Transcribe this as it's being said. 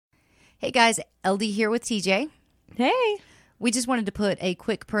Hey guys, LD here with TJ. Hey. We just wanted to put a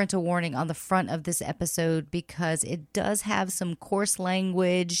quick parental warning on the front of this episode because it does have some coarse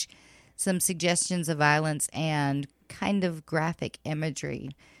language, some suggestions of violence, and kind of graphic imagery.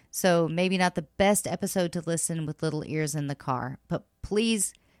 So maybe not the best episode to listen with little ears in the car, but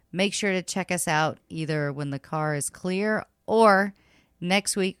please make sure to check us out either when the car is clear or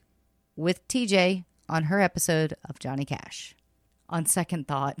next week with TJ on her episode of Johnny Cash. On second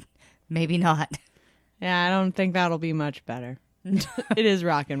thought, maybe not. Yeah, I don't think that'll be much better. It is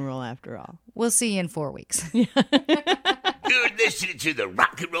rock and roll after all. We'll see you in 4 weeks. You're listening to the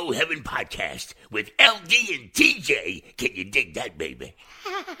Rock and Roll Heaven podcast with LD and TJ. Can you dig that, baby?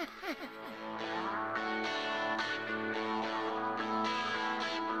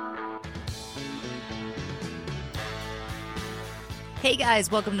 Hey guys,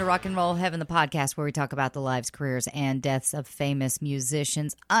 welcome to Rock and Roll Heaven, the podcast where we talk about the lives, careers, and deaths of famous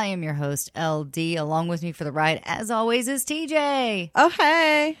musicians. I am your host, LD. Along with me for the ride, as always, is TJ. Oh,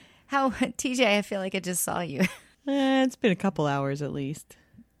 hey. TJ, I feel like I just saw you. It's been a couple hours at least.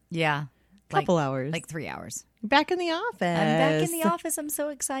 Yeah. Couple hours. Like 3 hours. Back in the office. I'm back in the office. I'm so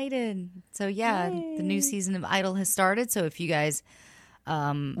excited. So yeah, Yay. The new season of Idol has started. So if you guys...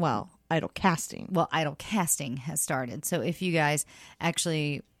 Idol casting. Well, Idol casting has started. So if you guys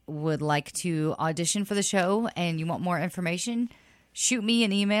actually would like to audition for the show and you want more information, shoot me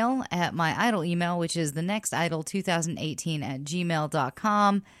an email at my Idol email, which is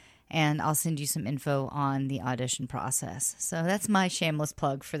thenextidol2018@gmail.com, and I'll send you some info on the audition process. So that's my shameless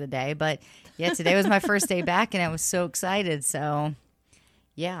plug for the day. But yeah, today was my first day back, and I was so excited. So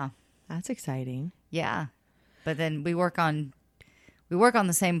yeah. That's exciting. Yeah. But then we work on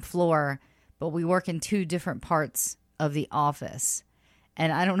the same floor, but we work in two different parts of the office.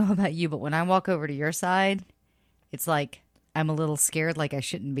 And I don't know about you, but when I walk over to your side, it's like I'm a little scared, like I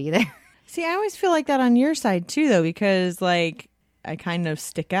shouldn't be there. See, I always feel like that on your side too, though, because like I kind of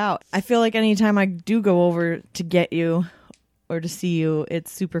stick out. I feel like anytime I do go over to get you or to see you,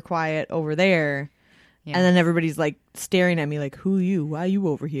 it's super quiet over there. Yeah. And then everybody's like staring at me like, who are you? Why are you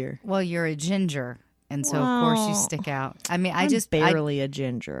over here? Well, you're a ginger. And so, of course, you stick out. I mean, I'm barely a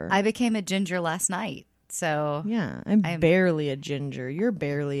ginger. I became a ginger last night. So yeah, I'm barely a ginger. You're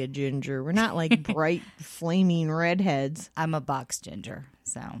barely a ginger. We're not like bright, flaming redheads. I'm a box ginger.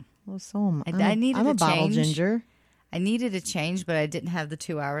 So well, so am I. I'm a bottle ginger. I needed a change, but I didn't have the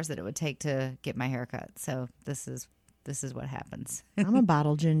 2 hours that it would take to get my hair cut. So this is what happens. I'm a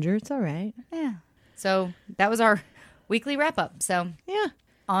bottle ginger. It's all right. Yeah. So that was our weekly wrap up. So yeah,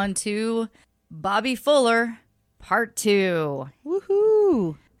 on to Bobby Fuller, part 2.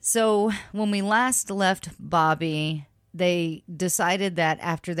 Woohoo! So when we last left Bobby, they decided that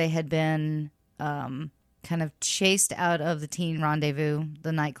after they had been kind of chased out of the Teen Rendezvous,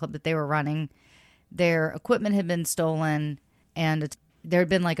 the nightclub that they were running, their equipment had been stolen, and there had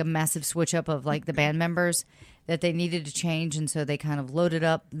been like a massive switch up of like the band members that they needed to change, and so they kind of loaded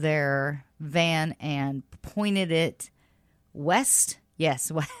up their van and pointed it west.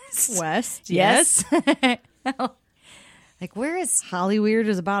 Yes, west. West, yes. Like, where is... Hollyweird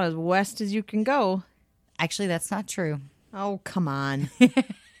is about as west as you can go. Actually, that's not true. Oh, come on.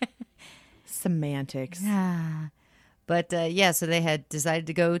 Semantics. But, so they had decided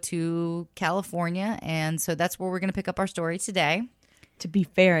to go to California, and so that's where we're going to pick up our story today. To be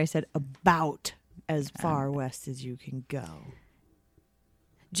fair, I said about as far west as you can go.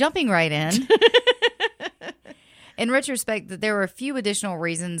 Jumping right in... In retrospect, there were a few additional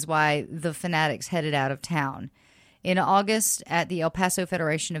reasons why the Fanatics headed out of town. In August, at the El Paso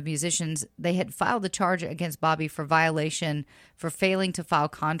Federation of Musicians, they had filed a charge against Bobby for violation for failing to file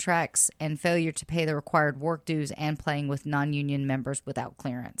contracts and failure to pay the required work dues and playing with non-union members without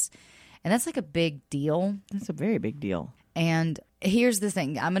clearance. And that's like a big deal. That's a very big deal. And here's the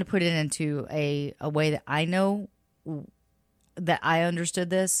thing. I'm going to put it into a way that I know that I understood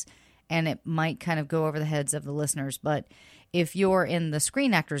this. And it might kind of go over the heads of the listeners. But if you're in the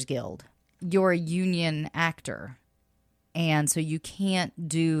Screen Actors Guild, you're a union actor. And so you can't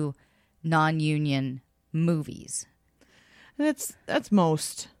do non-union movies. That's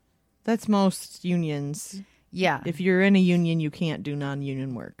most unions. Yeah. If you're in a union, you can't do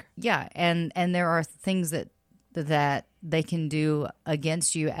non-union work. Yeah. And there are things that they can do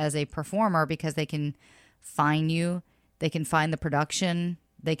against you as a performer because they can fine you. They can fine the production.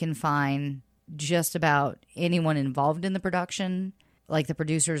 They can fine just about anyone involved in the production, like the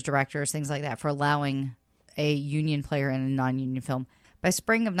producers, directors, things like that, for allowing a union player in a non-union film. By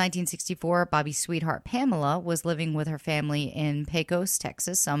spring of 1964, Bobby's sweetheart, Pamela, was living with her family in Pecos,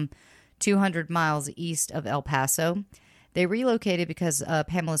 Texas, some 200 miles east of El Paso. They relocated because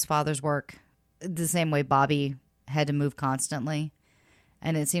Pamela's father's work, the same way Bobby had to move constantly.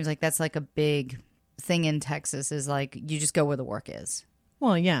 And it seems like that's like a big thing in Texas is like you just go where the work is.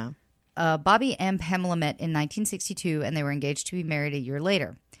 Well, yeah. Bobby and Pamela met in 1962 and they were engaged to be married a year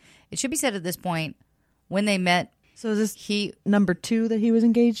later. It should be said at this point, when they met, So is this number 2 that he was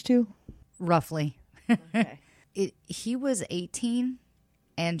engaged to? roughly, Okay. he was 18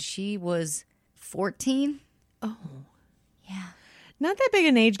 and she was 14. Oh. Yeah. Not that big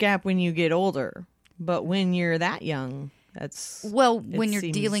an age gap when you get older, but when you're that young, that's Well, when it you're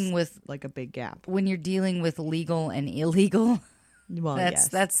seems dealing with like a big gap. legal and illegal, Well, that's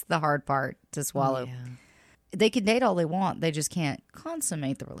yes. the hard part to swallow. Yeah. They can date all they want. They just can't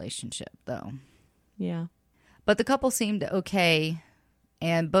consummate the relationship, though. Yeah. But the couple seemed okay,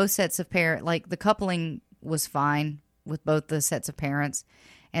 and both sets of parents, like the coupling was fine with both the sets of parents,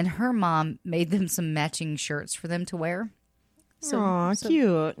 and her mom made them some matching shirts for them to wear. Aw, so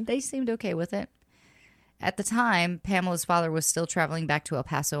cute. They seemed okay with it. At the time, Pamela's father was still traveling back to El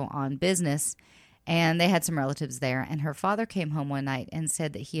Paso on business, and they had some relatives there. And her father came home one night and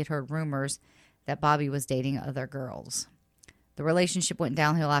said that he had heard rumors that Bobby was dating other girls. The relationship went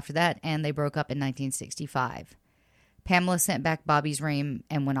downhill after that, and they broke up in 1965. Pamela sent back Bobby's ring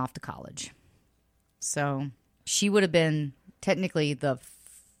and went off to college. So she would have been technically the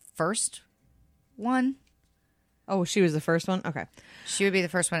first one. Oh, she was the first one? Okay. She would be the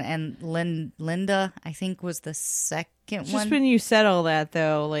first one, and Linda, I think, was the second Just one. when you said all that,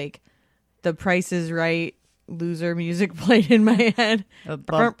 though, like, The Price is Right loser music played in my head.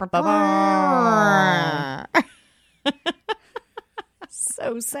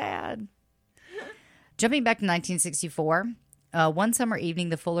 So sad. Jumping back to 1964, one summer evening,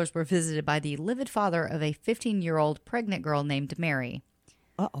 the Fullers were visited by the livid father of a 15-year-old pregnant girl named Mary.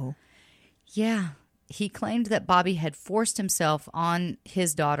 Uh-oh. Yeah. He claimed that Bobby had forced himself on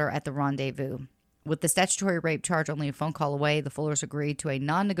his daughter at the rendezvous. With the statutory rape charge only a phone call away, the Fullers agreed to a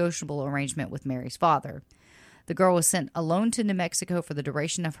non-negotiable arrangement with Mary's father. The girl was sent alone to New Mexico for the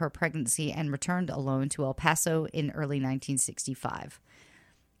duration of her pregnancy and returned alone to El Paso in early 1965.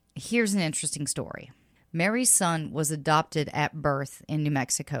 Here's an interesting story. Mary's son was adopted at birth in New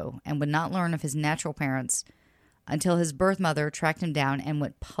Mexico and would not learn of his natural parents until his birth mother tracked him down and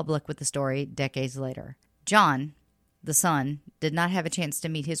went public with the story decades later. John, the son, did not have a chance to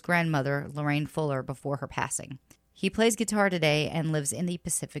meet his grandmother, Lorraine Fuller, before her passing. He plays guitar today and lives in the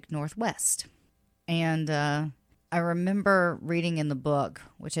Pacific Northwest. And I remember reading in the book,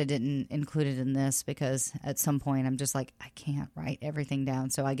 which I didn't include it in this because at some point I'm just like, I can't write everything down,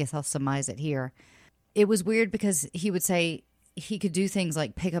 so I guess I'll surmise it here. It was weird because he would say he could do things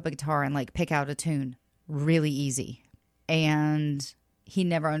like pick up a guitar and like pick out a tune really easy. And he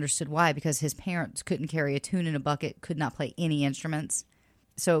never understood why, because his parents couldn't carry a tune in a bucket, could not play any instruments.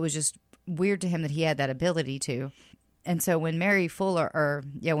 So it was just weird to him that he had that ability to. And so when Mary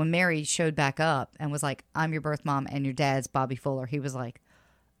showed back up and was like, I'm your birth mom and your dad's Bobby Fuller, he was like,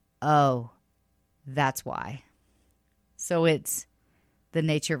 oh, that's why. So it's the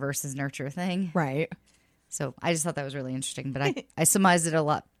nature versus nurture thing. Right. So I just thought that was really interesting, but I surmised it a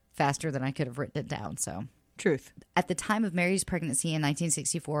lot faster than I could have written it down. So Truth. at the time of Mary's pregnancy in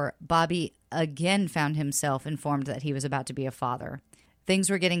 1964, Bobby again found himself informed that he was about to be a father.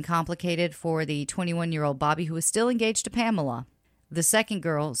 Things were getting complicated for the 21-year-old Bobby, who was still engaged to Pamela. The second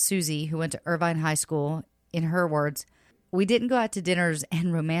girl, Susie, who went to Irvine High School, in her words, we didn't go out to dinners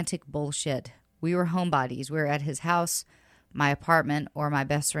and romantic bullshit. We were homebodies. We were at his house, my apartment, or my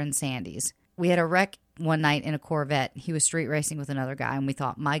best friend Sandy's. We had a wreck one night in a Corvette. He was street racing with another guy, and we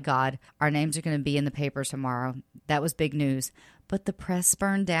thought, my God, our names are going to be in the papers tomorrow. That was big news. But the press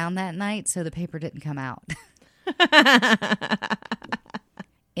burned down that night, so the paper didn't come out.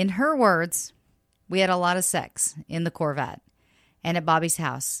 In her words, we had a lot of sex in the Corvette and at Bobby's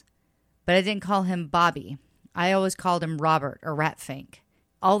house. But I didn't call him Bobby. I always called him Robert or Ratfink.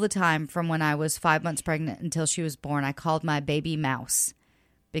 All the time from when I was 5 months pregnant until she was born, I called my baby Mouse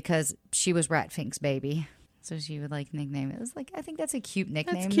because she was Ratfink's baby. So she would like nickname it. It was like, I think that's a cute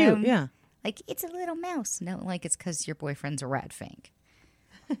nickname. That's cute, though. yeah. Like, it's a little mouse. No, like it's because your boyfriend's a Ratfink.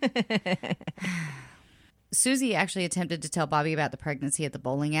 Susie actually attempted to tell Bobby about the pregnancy at the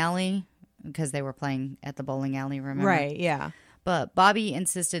bowling alley because they were playing at the bowling alley, remember? Right, yeah. But Bobby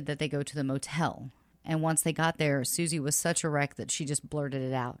insisted that they go to the motel. And once they got there, Susie was such a wreck that she just blurted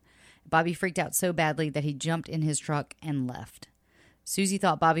it out. Bobby freaked out so badly that he jumped in his truck and left. Susie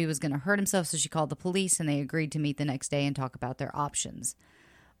thought Bobby was going to hurt himself, so she called the police, and they agreed to meet the next day and talk about their options.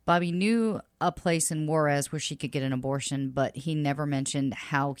 Bobby knew a place in Juarez where she could get an abortion, but he never mentioned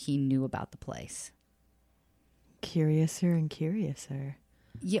how he knew about the place. Curiouser and curiouser.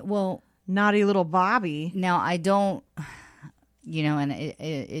 Yeah, well, Naughty little Bobby. now I don't,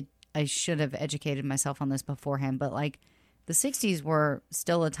 and I should have educated myself on this beforehand, but like the 60s were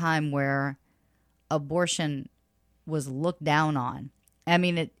still a time where abortion was looked down on. I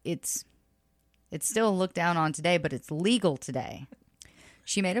mean, it's still looked down on today, but it's legal today.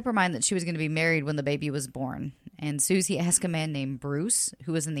 She made up her mind that she was going to be married when the baby was born. And Susie asked a man named Bruce,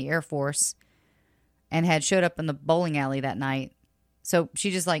 who was in the Air Force and had showed up in the bowling alley that night. So she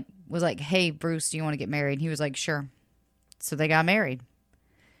just was like, hey, Bruce, do you want to get married? And he was like, sure. So they got married.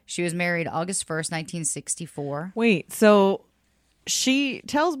 She was married August 1st, 1964. Wait, so she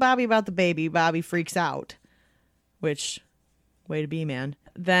tells Bobby about the baby. Bobby freaks out, which, way to be, man.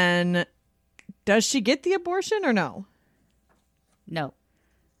 Then, does she get the abortion or no? No.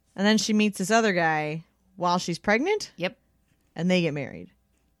 And then she meets this other guy while she's pregnant? Yep. And they get married.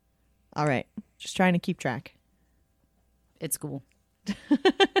 All right. Just trying to keep track. It's cool.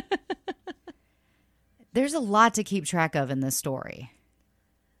 There's a lot to keep track of in this story.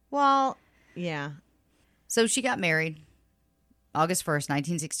 Well, yeah. So she got married August 1st,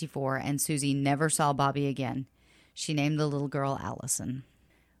 1964, and Susie never saw Bobby again. She named the little girl Allison.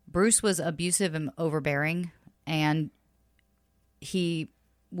 Bruce was abusive and overbearing, and he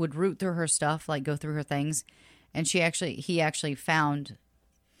would root through her stuff, like go through her things. And he actually found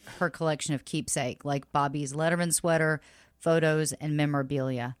her collection of keepsake, like Bobby's Letterman sweater, photos, and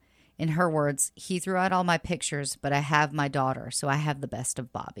memorabilia. In her words, he threw out all my pictures, but I have my daughter, so I have the best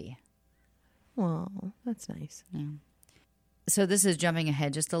of Bobby. Well, that's nice. Yeah. So this is jumping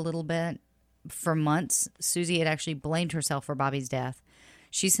ahead just a little bit. For months, Susie had actually blamed herself for Bobby's death.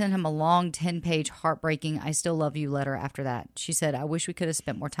 She sent him a long 10-page heartbreaking I still love you letter after that. She said, I wish we could have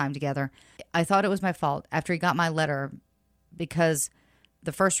spent more time together. I thought it was my fault after he got my letter because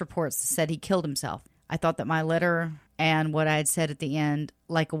the first reports said he killed himself. I thought that my letter and what I had said at the end,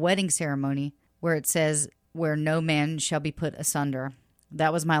 like a wedding ceremony where it says, where no man shall be put asunder.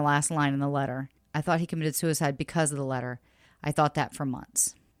 That was my last line in the letter. I thought he committed suicide because of the letter. I thought that for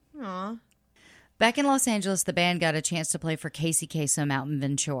months. Aw. Back in Los Angeles, the band got a chance to play for Casey Kasem out in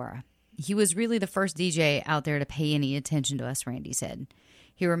Ventura. He was really the first DJ out there to pay any attention to us, Randy said.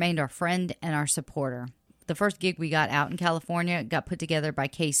 He remained our friend and our supporter. The first gig we got out in California got put together by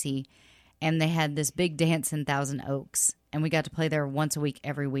Casey, and they had this big dance in Thousand Oaks, and we got to play there once a week,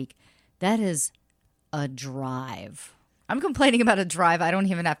 every week. That is a drive. I'm complaining about a drive I don't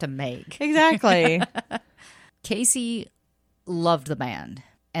even have to make. Exactly. Casey loved the band.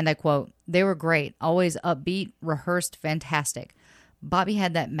 And I quote, they were great, always upbeat, rehearsed, fantastic. Bobby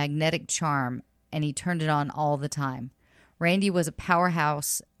had that magnetic charm, and he turned it on all the time. Randy was a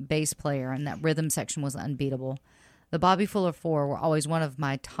powerhouse bass player, and that rhythm section was unbeatable. The Bobby Fuller Four were always one of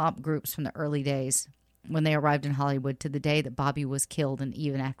my top groups from the early days when they arrived in Hollywood to the day that Bobby was killed and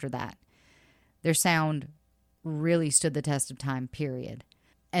even after that. Their sound really stood the test of time, period.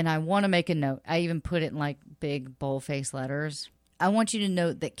 And I want to make a note. I even put it in like big bold-faced letters. I want you to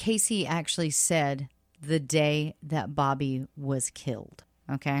note that Casey actually said the day that Bobby was killed.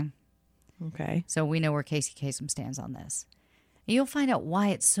 Okay? Okay. So we know where Casey Kasem stands on this. And you'll find out why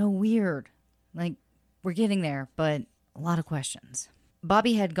it's so weird. Like, we're getting there, but a lot of questions.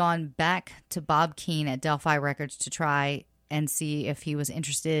 Bobby had gone back to Bob Keane at Delphi Records to try and see if he was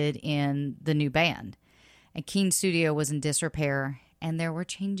interested in the new band. And Keane's studio was in disrepair, and there were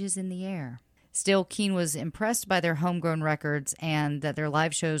changes in the air. Still, Keane was impressed by their homegrown records and that their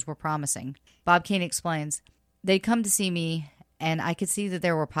live shows were promising. Bob Keane explains, they'd come to see me, and I could see that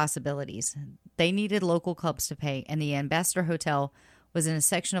there were possibilities. They needed local clubs to pay, and the Ambassador Hotel was in a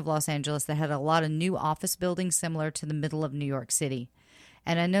section of Los Angeles that had a lot of new office buildings similar to the middle of New York City.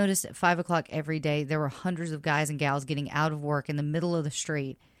 And I noticed at 5 o'clock every day there were hundreds of guys and gals getting out of work in the middle of the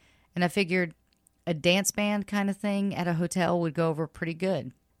street. And I figured a dance band kind of thing at a hotel would go over pretty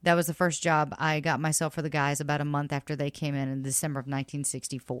good. That was the first job I got myself for the guys about a month after they came in December of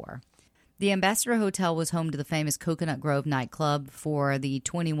 1964. The Ambassador Hotel was home to the famous Coconut Grove nightclub for the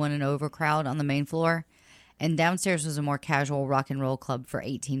 21 and over crowd on the main floor. And downstairs was a more casual rock and roll club for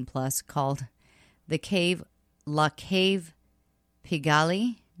 18 plus called the Cave, La Cave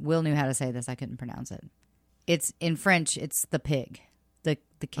Pigalle. Will knew how to say this. I couldn't pronounce it. It's in French. It's the pig, the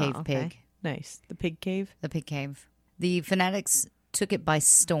cave pig. Nice. The pig cave. The pig cave. The Fanatics took it by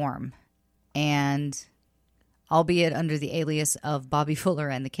storm, and albeit under the alias of Bobby Fuller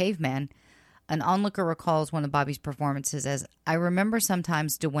and the Caveman, an onlooker recalls one of Bobby's performances as, I remember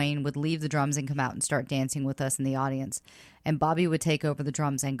sometimes Dwayne would leave the drums and come out and start dancing with us in the audience, and Bobby would take over the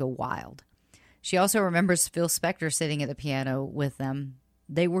drums and go wild. She also remembers Phil Spector sitting at the piano with them.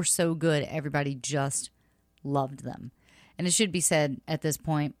 They were so good, everybody just loved them. And it should be said at this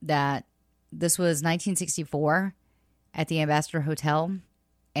point that this was 1964 at the Ambassador Hotel,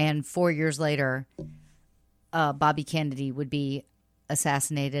 and 4 years later, Bobby Kennedy would be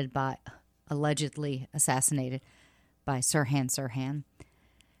allegedly assassinated by Sirhan Sirhan.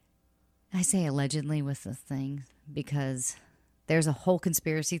 I say allegedly with the thing because there's a whole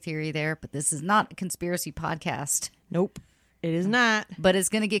conspiracy theory there, but this is not a conspiracy podcast. Nope, it is not. But it's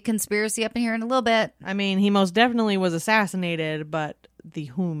going to get conspiracy up in here in a little bit. I mean, he most definitely was assassinated, but the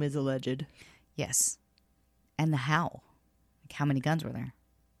whom is alleged. Yes. And the how. Like, how many guns were there?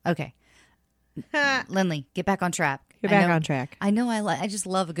 Okay. Lindley, get back on track. Get back on track. I know I just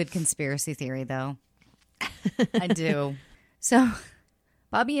love a good conspiracy theory, though. I do. So,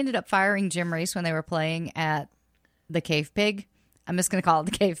 Bobby ended up firing Jim Reese when they were playing at the Cave Pig. I'm just going to call it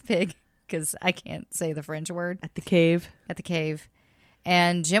the Cave Pig because I can't say the French word. At the cave. At the cave.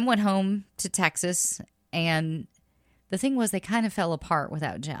 And Jim went home to Texas, and the thing was they kind of fell apart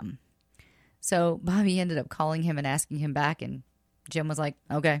without Jim. So Bobby ended up calling him and asking him back, and Jim was like,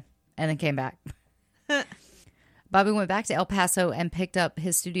 okay, and then came back. Bobby went back to El Paso and picked up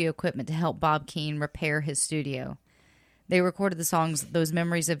his studio equipment to help Bob Keane repair his studio. They recorded the songs Those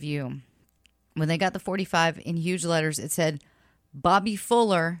Memories of You. When they got the 45 in huge letters, it said Bobby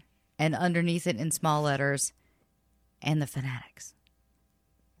Fuller, and underneath it in small letters, and the Fanatics.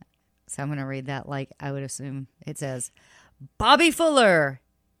 So I'm going to read that like I would assume it says Bobby Fuller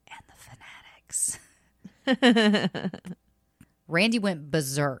and the Fanatics. Randy went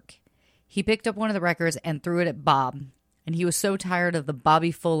berserk. He picked up one of the records and threw it at Bob. And he was so tired of the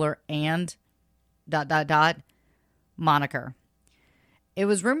Bobby Fuller and ... moniker. It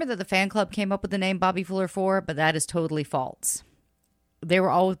was rumored that the fan club came up with the name Bobby Fuller 4, but that is totally false. They were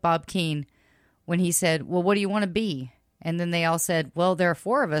all with Bob Keane when he said, well, what do you want to be? And then they all said, well, there are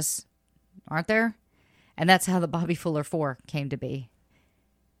 4 of us, aren't there? And that's how the Bobby Fuller 4 came to be.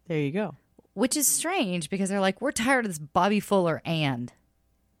 There you go. Which is strange because they're like, we're tired of this Bobby Fuller and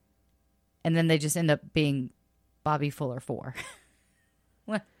then they just end up being Bobby Fuller 4.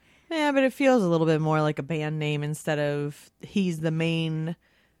 What? Yeah, but it feels a little bit more like a band name instead of he's the main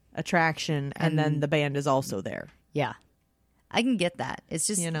attraction and then the band is also there. Yeah. I can get that. It's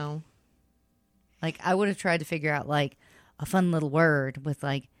just, like I would have tried to figure out like a fun little word with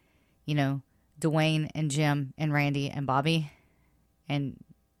like, Dwayne and Jim and Randy and Bobby and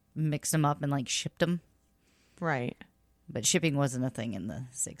mixed them up and like shipped them. Right. But shipping wasn't a thing in the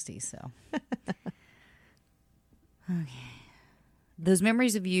 60s, so. Okay. Those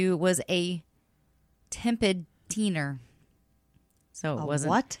Memories of You was a tepid teener. So it wasn't.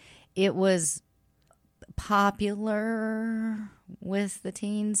 What? It was popular with the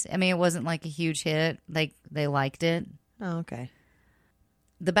teens. I mean, it wasn't like a huge hit. Like, they liked it. Oh, okay.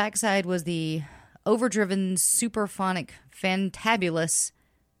 The backside was the overdriven, superphonic, fantabulous,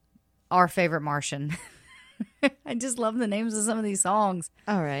 Our Favorite Martian. I just love the names of some of these songs.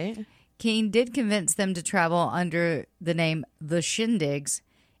 All right. Keane did convince them to travel under the name The Shindigs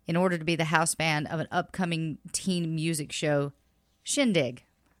in order to be the house band of an upcoming teen music show, Shindig.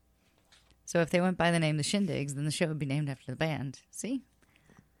 So if they went by the name The Shindigs, then the show would be named after the band. See?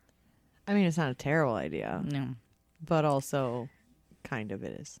 I mean, it's not a terrible idea. No. But also, kind of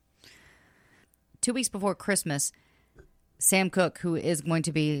it is. 2 weeks before Christmas, Sam Cooke, who is going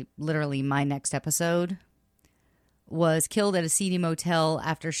to be literally my next episode, was killed at a seedy motel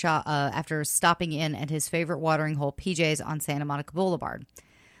after stopping in at his favorite watering hole, PJ's, on Santa Monica Boulevard.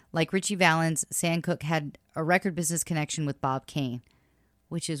 Like Richie Valens, Sam Cooke had a record business connection with Bob Keane,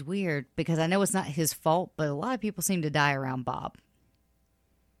 which is weird because I know it's not his fault, but a lot of people seem to die around Bob.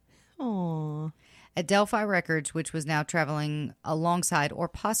 Aww. At Delphi Records, which was now traveling alongside or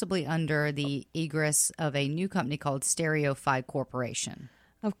possibly under the egress of a new company called Stereofi Corporation.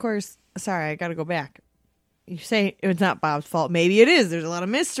 Of course. Sorry, I got to go back. You say it's not Bob's fault. Maybe it is. There's a lot of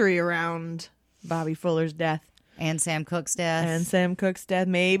mystery around Bobby Fuller's death. And Sam Cooke's death. And Sam Cooke's death.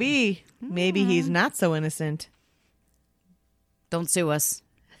 Maybe. Maybe he's not so innocent. Don't sue us.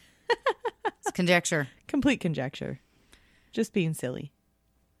 It's conjecture. Complete conjecture. Just being silly.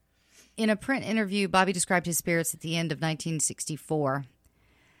 In a print interview, Bobby described his spirits at the end of 1964.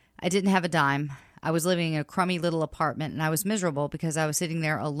 I didn't have a dime. I was living in a crummy little apartment, and I was miserable because I was sitting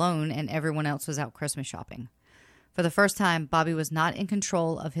there alone and everyone else was out Christmas shopping. For the first time, Bobby was not in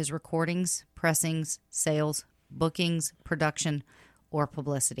control of his recordings, pressings, sales, bookings, production, or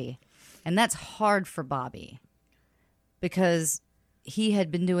publicity. And that's hard for Bobby because he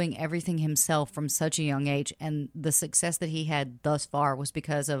had been doing everything himself from such a young age, and the success that he had thus far was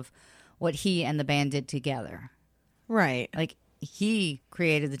because of what he and the band did together. Right. Like, he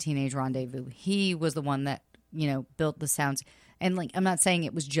created the Teenage Rendezvous. He was the one that built the sounds. And like, I'm not saying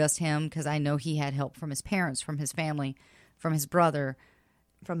it was just him, because I know he had help from his parents, from his family, from his brother,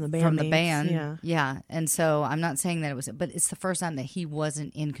 From the band. from the band. Yeah. Yeah. And so I'm not saying that it was, but it's the first time that he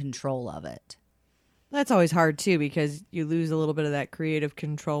wasn't in control of it. That's always hard too, because you lose a little bit of that creative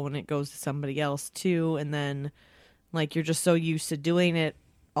control when it goes to somebody else too, and then like you're just so used to doing it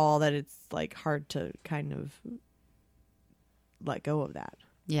all that it's like hard to kind of let go of that.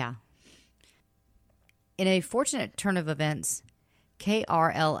 Yeah. In a fortunate turn of events,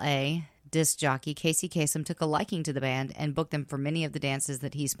 KRLA disc jockey Casey Kasem took a liking to the band and booked them for many of the dances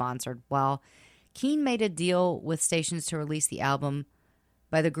that he sponsored, while Keane made a deal with stations to release the album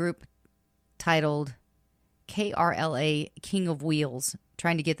by the group titled KRLA King of Wheels,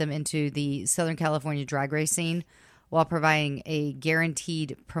 trying to get them into the Southern California drag race scene while providing a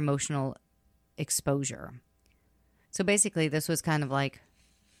guaranteed promotional exposure. So basically, this was kind of like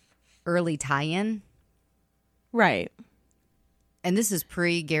early tie-in. Right. And this is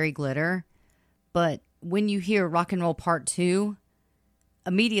pre-Gary Glitter. But when you hear Rock and Roll Part 2,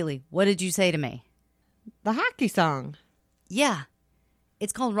 immediately, what did you say to me? The hockey song. Yeah,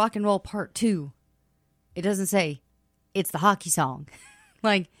 it's called Rock and Roll Part 2. It doesn't say it's the hockey song.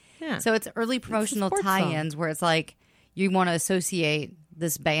 Like, Yeah. so it's early promotional sports tie-ins where it's like you want to associate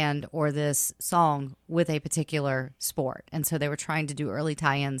this band or this song with a particular sport. And so they were trying to do early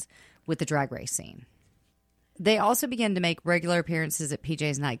tie-ins with the drag race scene. They also began to make regular appearances at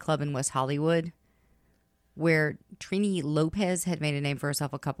PJ's nightclub in West Hollywood, where Trini Lopez had made a name for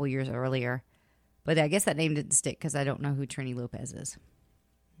herself a couple years earlier. But I guess that name didn't stick because I don't know who Trini Lopez is.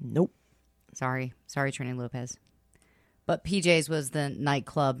 Nope. Sorry, Trini Lopez. But PJ's was the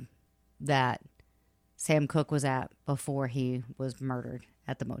nightclub that Sam Cooke was at before he was murdered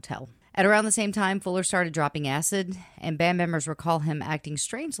at the motel. At around the same time, Fuller started dropping acid, and band members recall him acting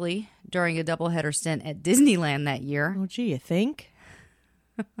strangely during a doubleheader stint at Disneyland that year. Oh, gee, you think?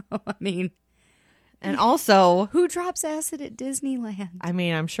 I mean, And also, who drops acid at Disneyland? I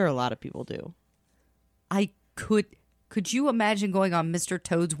mean, I'm sure a lot of people do. Could you imagine going on Mr.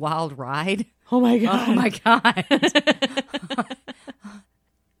 Toad's Wild Ride? Oh my God. Oh my God.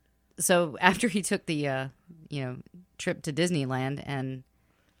 So after he took the trip to Disneyland, and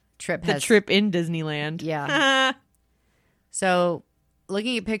The trip in Disneyland. Yeah. So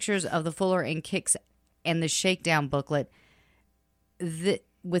looking at pictures of the Fuller and Kix and the Shakedown booklet,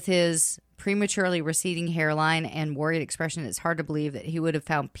 with his prematurely receding hairline and worried expression, it's hard to believe that he would have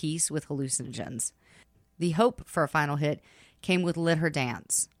found peace with hallucinogens. The hope for a final hit came with Let Her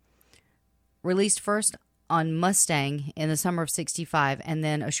Dance. Released first on Mustang in the summer of '65, and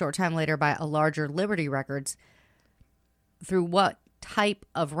then a short time later by a larger Liberty Records, through what type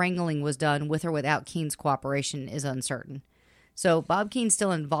of wrangling was done with or without Keane's cooperation is uncertain. So Bob Keane's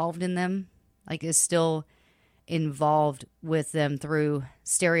still involved in them, like is still involved with them through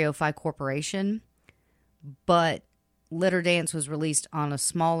Stereofi Corporation, but Let Her Dance was released on a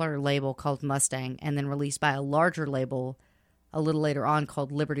smaller label called Mustang, and then released by a larger label a little later on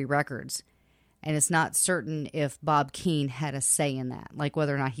called Liberty Records. And it's not certain if Bob Keane had a say in that, like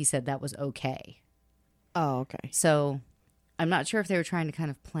whether or not he said that was okay. Oh, okay. So I'm not sure if they were trying to kind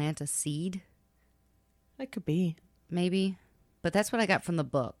of plant a seed, That could be. maybe. But that's what I got from the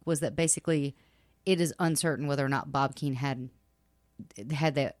book, was that basically it is uncertain whether or not Bob Keane had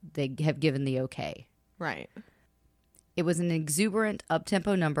that they have given the okay. Right. It was an exuberant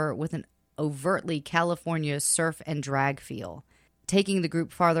up-tempo number with an overtly California surf and drag feel, taking the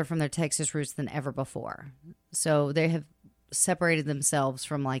group farther from their Texas roots than ever before. So they have separated themselves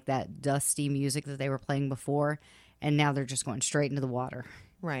from like that dusty music that they were playing before, and now they're just going straight into the water.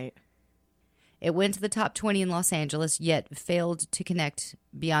 Right. It went to the top 20 in Los Angeles, yet failed to connect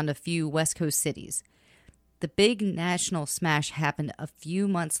beyond a few West Coast cities. The big national smash happened a few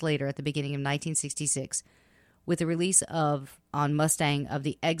months later at the beginning of 1966 with the release on Mustang of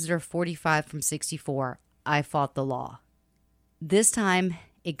the Exeter 45 from '64, I Fought the Law. This time,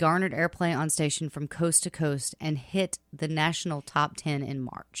 it garnered airplay on station from coast to coast and hit the national top 10 in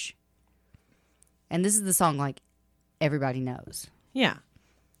March. And this is the song like everybody knows, Yeah.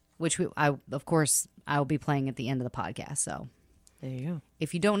 which of course, I will be playing at the end of the podcast. So There you go.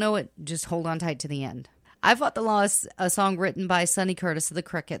 if you don't know it, just hold on tight to the end. I Fought the Law is a song written by Sonny Curtis of the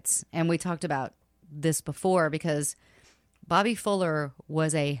Crickets, and we talked about this before because Bobby Fuller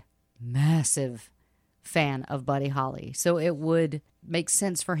was a massive fan of Buddy Holly. So it would make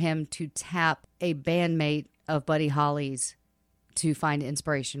sense for him to tap a bandmate of Buddy Holly's to find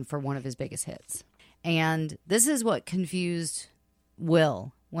inspiration for one of his biggest hits. And this is what confused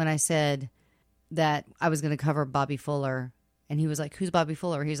Will when I said that I was going to cover Bobby Fuller And he was like, who's Bobby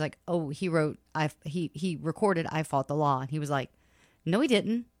Fuller? He's like, oh, he recorded I Fought the Law. And he was like, no, he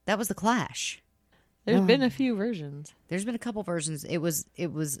didn't. That was The Clash. There's been a few versions. There's been a couple versions. It was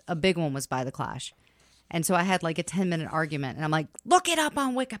a big one was by The Clash. And so I had like a 10-minute argument. And I'm like, look it up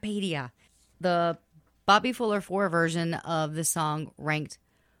on Wikipedia. The Bobby Fuller 4 version of the song ranked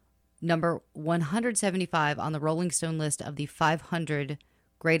number 175 on the Rolling Stone list of the 500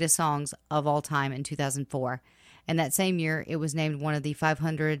 greatest songs of all time in 2004. And that same year, it was named one of the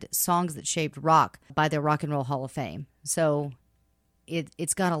 500 songs that shaped rock by the Rock and Roll Hall of Fame. So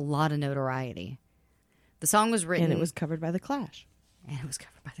it's got a lot of notoriety. The song was written... And it was covered by The Clash.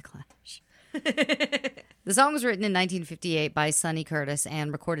 The song was written in 1958 by Sonny Curtis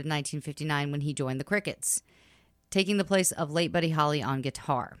and recorded in 1959 when he joined the Crickets, taking the place of late Buddy Holly on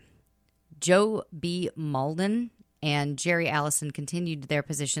guitar. Joe B. Malden and Jerry Allison continued their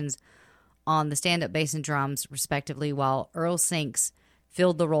positions on the stand-up bass and drums, respectively, while Earl Sinks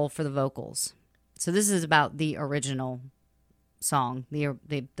filled the role for the vocals. So this is about the original song,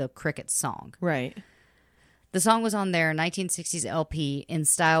 the Crickets song. Right. The song was on their 1960s LP, In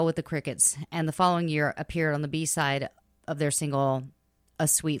Style with the Crickets, and the following year appeared on the B-side of their single, A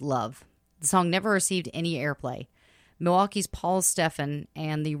Sweet Love. The song never received any airplay. Milwaukee's Paul Steffen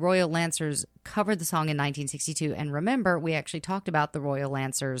and the Royal Lancers covered the song in 1962, and remember, we actually talked about the Royal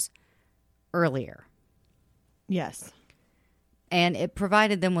Lancers earlier. Yes. And it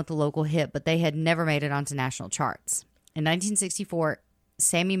provided them with a local hit, but they had never made it onto national charts. In 1964,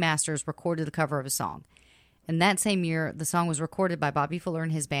 Sammy Masters recorded the cover of a song. And that same year, the song was recorded by Bobby Fuller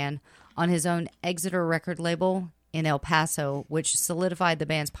and his band on his own Exeter record label in El Paso, which solidified the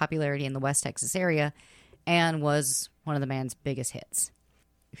band's popularity in the West Texas area and was one of the band's biggest hits.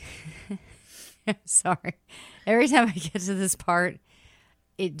 Sorry. Every time I get to this part,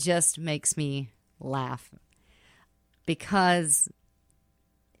 it just makes me laugh. Because,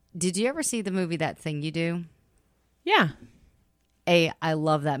 did you ever see the movie That Thing You Do? Yeah. I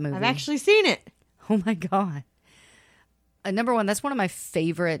love that movie. I've actually seen it. Oh my God. Number one, that's one of my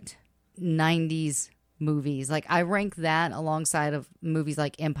favorite 90s movies. Like, I rank that alongside of movies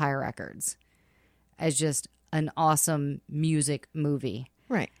like Empire Records as just an awesome music movie.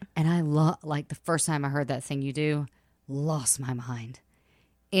 Right. And I love, like, the first time I heard That Thing You Do, lost my mind.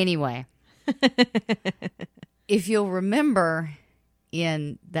 Anyway, if you'll remember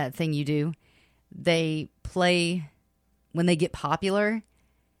in That Thing You Do, they play, when they get popular,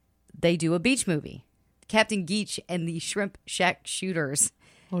 they do a beach movie. Captain Geach and the Shrimp Shack Shooters.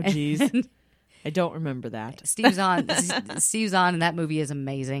 Oh, geez. I don't remember that. Steve's on, and that movie is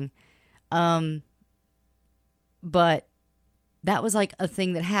amazing. But that was like a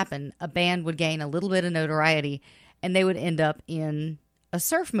thing that happened. A band would gain a little bit of notoriety, and they would end up in a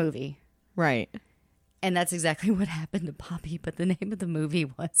surf movie. Right. And that's exactly what happened to Bobby. But the name of the movie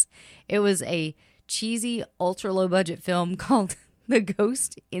was a cheesy, ultra low budget film called The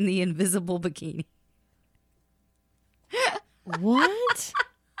Ghost in the Invisible Bikini. What?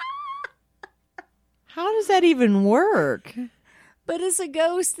 How does that even work? But it's a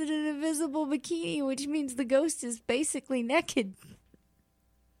ghost in an invisible bikini, which means the ghost is basically naked.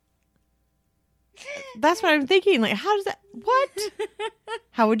 That's what I'm thinking. Like, how does that... What?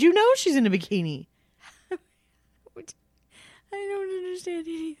 How would you know she's in a bikini? I don't understand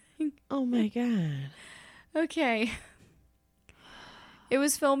anything. Oh, my God. Okay. It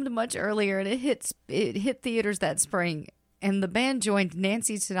was filmed much earlier, and it hit theaters that spring. And the band joined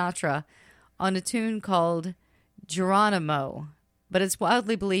Nancy Sinatra on a tune called Geronimo. But it's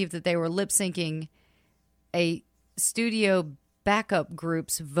widely believed that they were lip-syncing a studio backup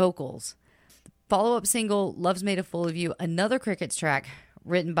group's vocals. The follow-up single, Love's Made a Fool of You, another Crickets track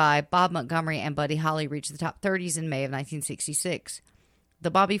written by Bob Montgomery and Buddy Holly, reached the top 30s in May of 1966.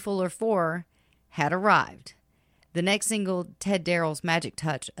 The Bobby Fuller 4 had arrived. The next single, Ted Darrell's Magic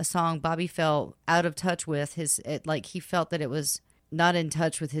Touch, a song Bobby felt out of touch with, he felt that it was not in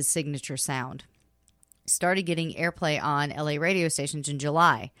touch with his signature sound, started getting airplay on LA radio stations in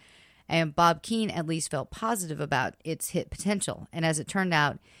July, and Bob Keane at least felt positive about its hit potential. And as it turned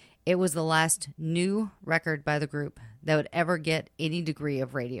out, it was the last new record by the group that would ever get any degree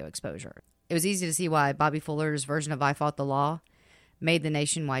of radio exposure. It was easy to see why Bobby Fuller's version of I Fought the Law made the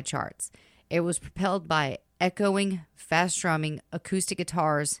nationwide charts. It was propelled by echoing, fast-strumming acoustic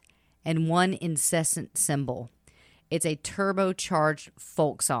guitars and one incessant cymbal. It's a turbocharged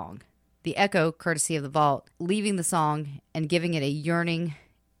folk song. The echo, courtesy of the Vault, leaving the song and giving it a yearning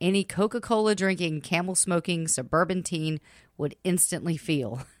any Coca-Cola drinking, camel smoking suburban teen would instantly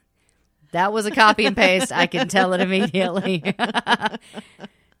feel. That was a copy and paste. I can tell it immediately.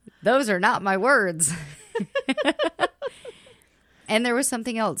 Those are not my words. And there was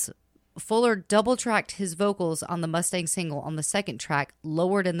something else. Fuller double-tracked his vocals on the Mustang single on the second track,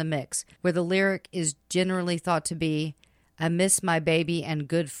 lowered in the mix, where the lyric is generally thought to be, I miss my baby and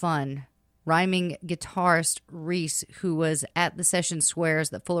good fun. Rhyming guitarist Reese, who was at the session, swears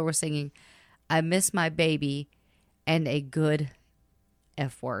that Fuller was singing, I miss my baby and a good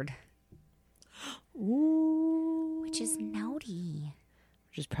F word. Ooh. Which is naughty.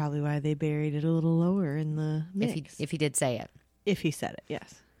 Which is probably why they buried it a little lower in the mix. If he did say it. If he said it,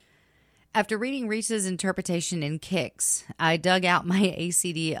 yes. After reading Reese's interpretation in Kicks, I dug out my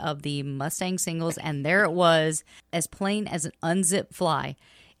ACD of the Mustang singles, and there it was, as plain as an unzipped fly.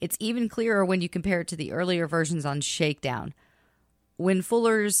 It's even clearer when you compare it to the earlier versions on Shakedown. When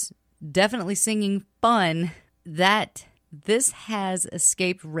Fuller's definitely singing fun, that this has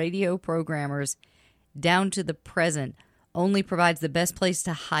escaped radio programmers down to the present, only provides the best place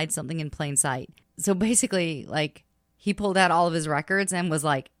to hide something in plain sight. So basically, like, he pulled out all of his records and was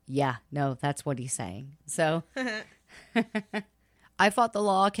like, yeah, no, that's what he's saying. So I Fought the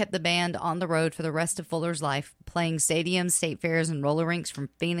Law kept the band on the road for the rest of Fuller's life, playing stadiums, state fairs, and roller rinks from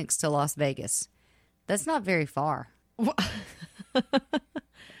Phoenix to Las Vegas. That's not very far. The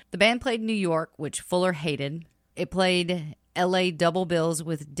band played New York, which Fuller hated. It played L.A. double bills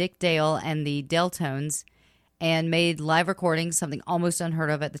with Dick Dale and the Deltones, and made live recordings, something almost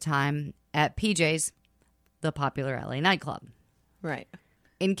unheard of at the time, at PJ's, the popular L.A. nightclub. Right.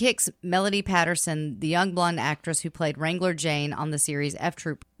 In Kicks, Melody Patterson, the young blonde actress who played Wrangler Jane on the series F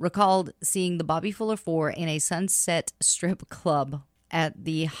Troop, recalled seeing the Bobby Fuller 4 in a Sunset Strip club at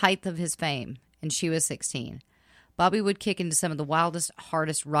the height of his fame, and she was 16. Bobby would kick into some of the wildest,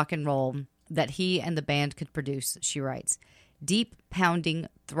 hardest rock and roll that he and the band could produce, she writes. Deep, pounding,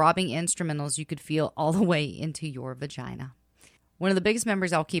 throbbing instrumentals you could feel all the way into your vagina. One of the biggest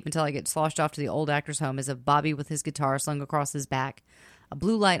memories I'll keep until I get sloshed off to the old actor's home is of Bobby with his guitar slung across his back, a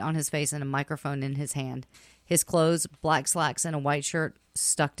blue light on his face, and a microphone in his hand. His clothes, black slacks, and a white shirt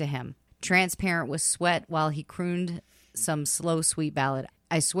stuck to him, transparent with sweat while he crooned some slow, sweet ballad.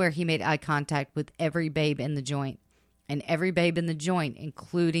 I swear he made eye contact with every babe in the joint, and every babe in the joint,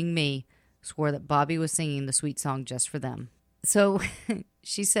 including me, swore that Bobby was singing the sweet song just for them. So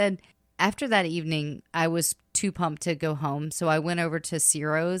she said, after that evening, I was too pumped to go home, so I went over to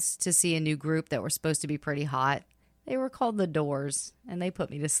Ciro's to see a new group that were supposed to be pretty hot. They were called The Doors, and they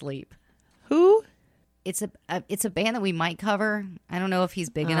put me to sleep. Who? It's a band that we might cover. I don't know if he's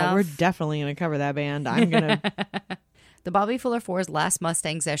big enough. We're definitely going to cover that band. I'm going to... The Bobby Fuller 4's last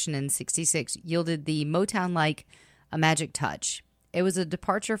Mustang session in '66 yielded the Motown-like A Magic Touch. It was a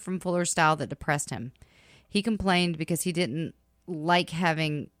departure from Fuller's style that depressed him. He complained because he didn't like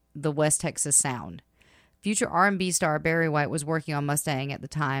having the West Texas sound. Future R&B star Barry White was working on Mustang at the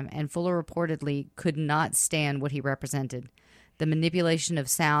time, and Fuller reportedly could not stand what he represented, the manipulation of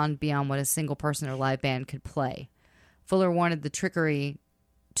sound beyond what a single person or live band could play. Fuller wanted the trickery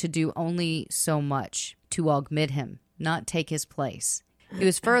to do only so much, to augment him, not take his place. He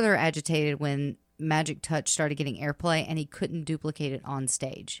was further agitated when Magic Touch started getting airplay, and he couldn't duplicate it on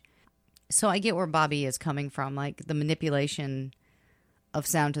stage. So I get where Bobby is coming from, like the manipulation of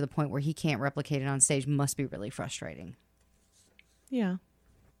sound to the point where he can't replicate it on stage must be really frustrating. Yeah.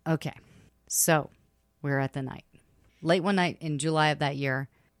 Okay, so we're at the night. Late one night in July of that year,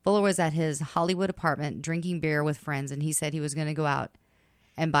 Fuller was at his Hollywood apartment drinking beer with friends, and he said he was going to go out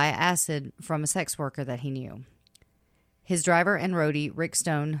and buy acid from a sex worker that he knew. His driver and roadie, Rick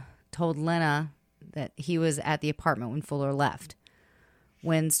Stone, told Lena that he was at the apartment when Fuller left.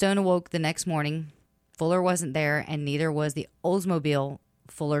 When Stone awoke the next morning, Fuller wasn't there, and neither was the Oldsmobile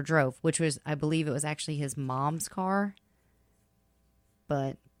Fuller drove, which was, I believe it was actually his mom's car.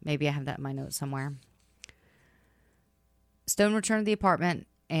 But maybe I have that in my notes somewhere. Stone returned to the apartment,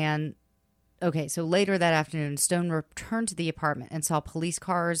 and, okay, so later that afternoon, Stone returned to the apartment and saw police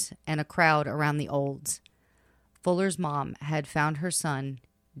cars and a crowd around the Olds. Fuller's mom had found her son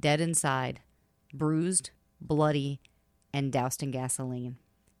dead inside, bruised, bloody, and doused in gasoline.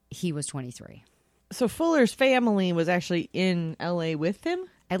 He was 23. So Fuller's family was actually in L.A. with him?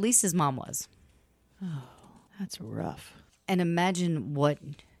 At least his mom was. Oh, that's rough. And imagine what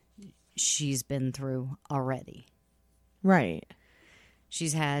she's been through already. Right.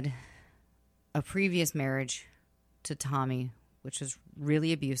 She's had a previous marriage to Tommy, which was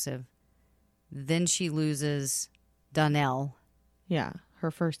really abusive. Then she loses Donnell. Yeah,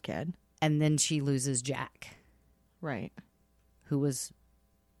 her first kid. And then she loses Jack. Right. Who was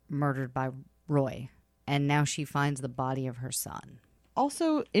murdered by Roy. And now she finds the body of her son.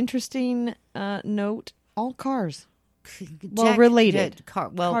 Also, interesting note, all cars. Well, related. Car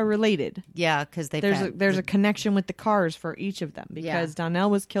related. yeah, because There's a connection with the cars for each of them because Donnell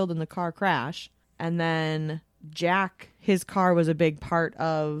was killed in the car crash, and then Jack, his car was a big part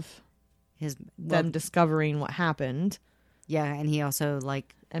of them discovering what happened. Yeah, and he also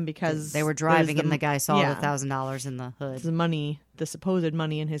and because they were driving and the guy saw the $1,000 in the hood, the supposed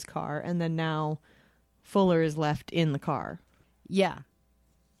money in his car, and then now Fuller is left in the car. Yeah,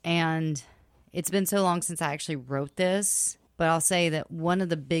 and it's been so long since I actually wrote this, but I'll say that one of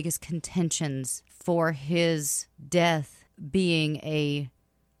the biggest contentions for his death being a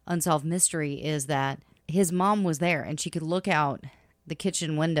unsolved mystery is that his mom was there and she could look out the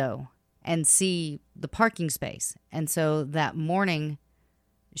kitchen window and see the parking space. And so that morning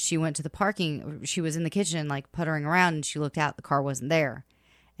she went to the parking, she was in the kitchen puttering around, and she looked out, the car wasn't there.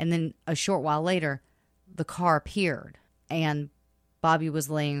 And then a short while later, the car appeared and Bobby was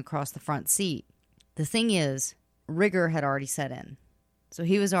laying across the front seat. The thing is, rigor had already set in. So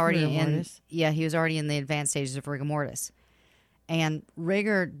he was already he was already in the advanced stages of rigor mortis. And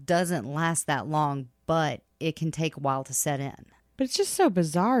rigor doesn't last that long, but it can take a while to set in. But it's just so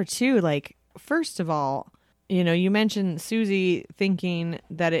bizarre, too. First of all, you mentioned Susie thinking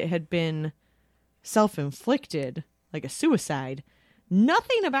that it had been self-inflicted, like a suicide.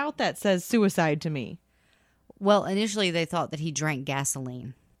 Nothing about that says suicide to me. Well, initially they thought that he drank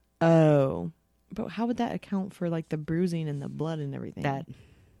gasoline. Oh. But how would that account for, the bruising and the blood and everything? That's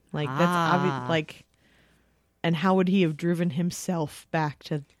obvious, and how would he have driven himself back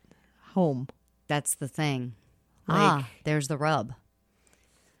to home? That's the thing. There's the rub.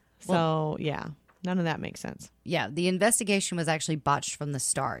 So, none of that makes sense. Yeah, the investigation was actually botched from the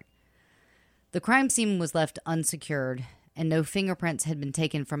start. The crime scene was left unsecured, and no fingerprints had been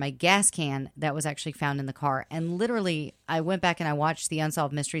taken from a gas can that was actually found in the car. And literally, I went back and I watched the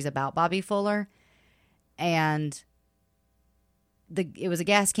Unsolved Mysteries about Bobby Fuller, and it was a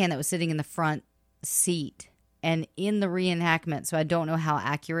gas can that was sitting in the front seat. And in the reenactment, so I don't know how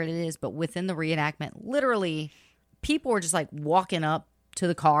accurate it is, but within the reenactment, literally, people were just walking up to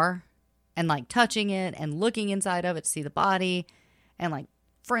the car and touching it and looking inside of it to see the body. And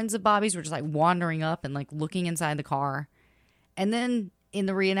friends of Bobby's were just wandering up and looking inside the car. And then in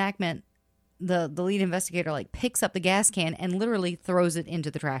the reenactment, the lead investigator picks up the gas can and literally throws it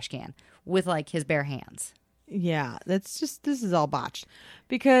into the trash can with his bare hands. Yeah, this is all botched.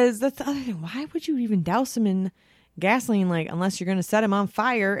 Because that's the other thing. Why would you even douse him in gasoline unless you're going to set him on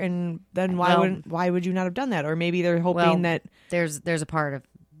fire? And then why would you not have done that? Or maybe they're hoping that there's a part of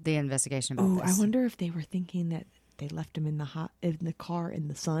the investigation about this. I wonder if they were thinking that they left him in the car in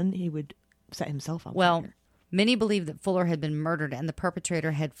the sun, he would set himself on fire. Many believe that Fuller had been murdered and the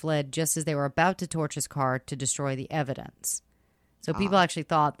perpetrator had fled just as they were about to torch his car to destroy the evidence. So people actually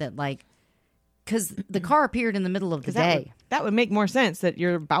thought that, because the car appeared in the middle of the day. That would make more sense that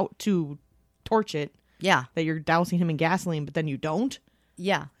you're about to torch it. Yeah. That you're dousing him in gasoline, but then you don't.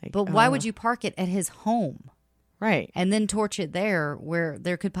 Yeah. But why would you park it at his home? Right. And then torch it there where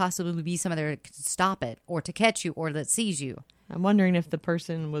there could possibly be somebody that could stop it or to catch you or that sees you. I'm wondering if the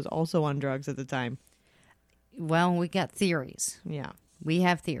person was also on drugs at the time. Well, we got theories. Yeah. We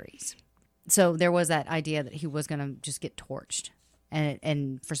have theories. So there was that idea that he was going to just get torched.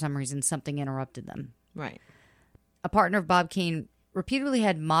 And for some reason, something interrupted them. Right. A partner of Bob Keane repeatedly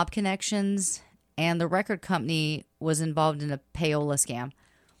had mob connections, and the record company was involved in a payola scam,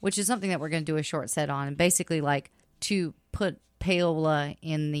 which is something that we're going to do a short set on. And basically, to put payola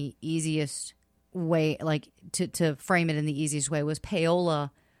in the easiest way, to frame it in the easiest way, was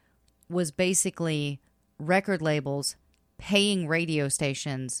payola was basically record labels paying radio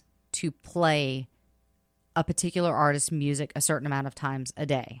stations to play a particular artist's music a certain amount of times a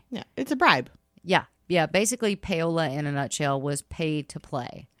day. Yeah, it's a bribe. Yeah. Basically, payola in a nutshell was pay to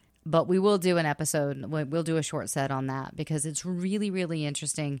play. But we will do an episode. We'll do a short set on that because it's really, really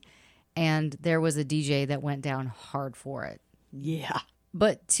interesting. And there was a DJ that went down hard for it. Yeah.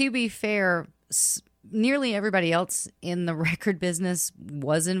 But to be fair, nearly everybody else in the record business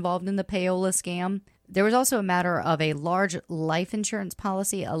was involved in the payola scam. There was also a matter of a large life insurance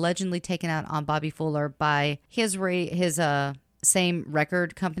policy allegedly taken out on Bobby Fuller by his same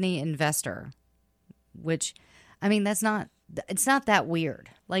record company investor, which, it's not that weird.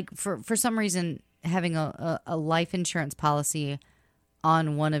 For some reason, having a life insurance policy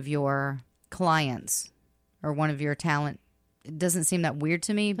on one of your clients or one of your talent, it doesn't seem that weird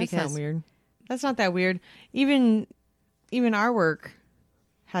to me. That's not weird. That's not that weird. Even our work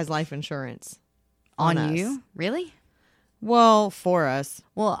has life insurance. On you? Really? Well, for us.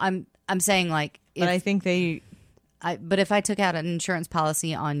 Well, I'm saying but I think but if I took out an insurance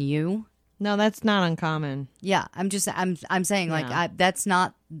policy on you, No, that's not uncommon. Yeah, I'm saying like Yeah. that's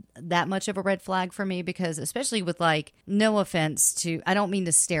not that much of a red flag for me, because especially with, like, no offense to, I don't mean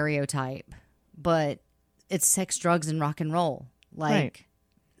to stereotype, but it's sex, drugs, and rock and roll. Like,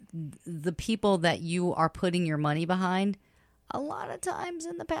 Right. the people that you are putting your money behind, a lot of times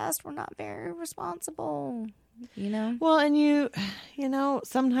in the past were not very responsible, you know? Well, and you know,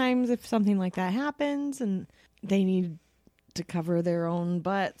 sometimes if something like that happens and they need to cover their own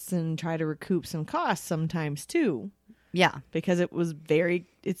butts and try to recoup some costs sometimes too, Yeah. because it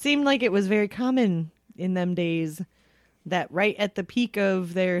seemed like it was very common in them days that right at the peak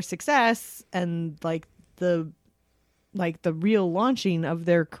of their success and like the real launching of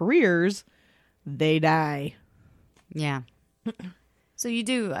their careers, they die. Yeah. So you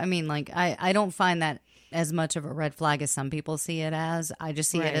do, I mean, like, I don't find that as much of a red flag as some people see it as. I just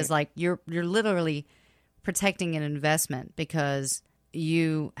see it Right. as like you're literally protecting an investment because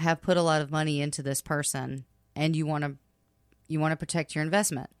you have put a lot of money into this person and you want to protect your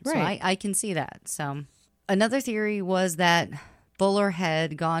investment. So Right. I can see that. So another theory was that Fuller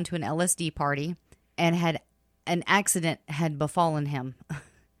had gone to an LSD party and had an accident had befallen him.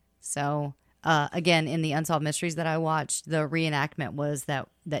 So again, in the Unsolved Mysteries that I watched, the reenactment was that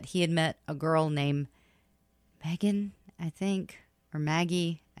he had met a girl named Megan, I think, or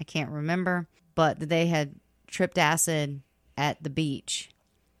Maggie, I can't remember, but that they had tripped acid at the beach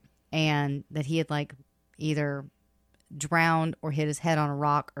and that he had like either drowned or hit his head on a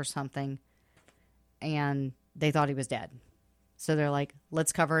rock or something, and they thought he was dead. So they're like,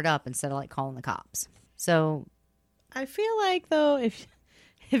 let's cover it up instead of like calling the cops. So I feel like though if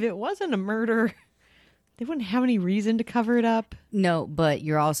it wasn't a murder, they wouldn't have any reason to cover it up. no, but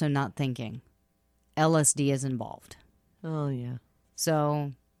you're also not thinking LSD is involved. Oh yeah.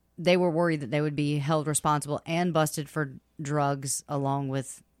 So they were worried that they would be held responsible and busted for drugs, along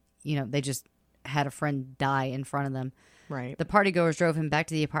with, they just had a friend die in front of them. Right. The partygoers drove him back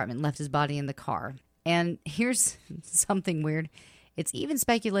to the apartment and left his body in the car. And here's something weird. It's even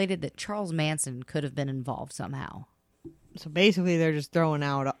speculated that Charles Manson could have been involved somehow. So basically they're just throwing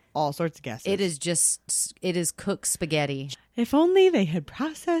out all sorts of guesses. It is cooked spaghetti. If only they had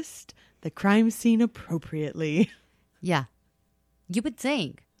processed the crime scene appropriately. Yeah. You would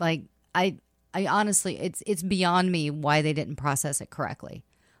think. Like, I honestly, it's beyond me why they didn't process it correctly.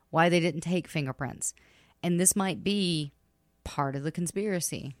 Why they didn't take fingerprints. And this might be part of the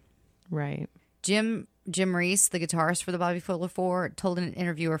conspiracy. Right. Jim Reese, the guitarist for the Bobby Fuller Four, told an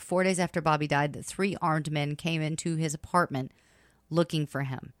interviewer 4 days after Bobby died that 3 armed men came into his apartment looking for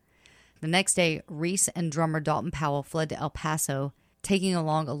him. The next day, Reese and drummer Dalton Powell fled to El Paso, taking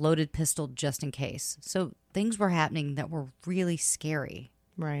along a loaded pistol just in case. So things were happening that were really scary.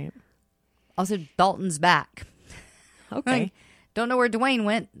 Right. Also, Dalton's back. Okay. Like, don't know where Dwayne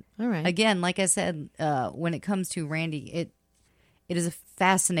went. All right. Again, like I said, when it comes to Randy, it is a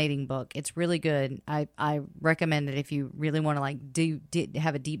fascinating book. It's really good. I recommend it if you really want to like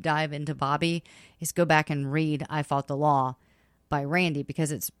have a deep dive into Bobby. Is go back and read I Fought the Law by Randy,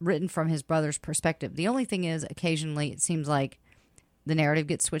 because it's written from his brother's perspective. The only thing is, occasionally it seems like the narrative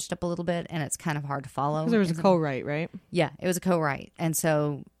gets switched up a little bit, and it's kind of hard to follow. 'Cause there was a co-write, right? Yeah, it was a co-write, and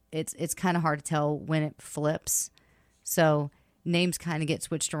so it's kind of hard to tell when it flips. So names kind of get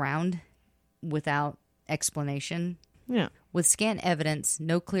switched around without explanation. Yeah. With scant evidence,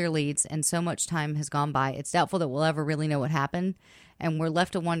 no clear leads, and so much time has gone by, it's doubtful that we'll ever really know what happened, and we're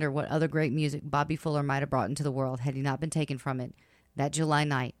left to wonder what other great music Bobby Fuller might have brought into the world had he not been taken from it that July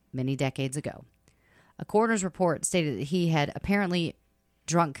night many decades ago. A coroner's report stated that he had apparently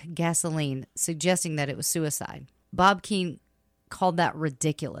drunk gasoline, suggesting that it was suicide. Bob Keane called that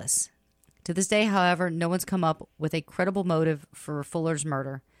ridiculous. To this day, however, no one's come up with a credible motive for Fuller's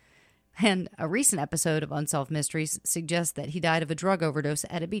murder. And a recent episode of Unsolved Mysteries suggests that he died of a drug overdose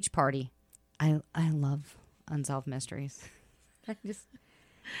at a beach party. I love Unsolved Mysteries.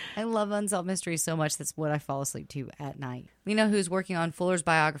 I love Unsolved Mysteries so much, that's what I fall asleep to at night. Lena, who's working on Fuller's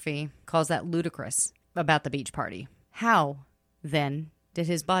biography, calls that ludicrous about the beach party. How, then, did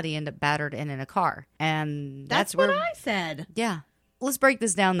his body end up battered and in a car? And that's what where I said. Yeah. Let's break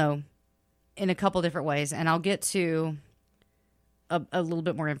this down, though, in a couple different ways, and I'll get to a little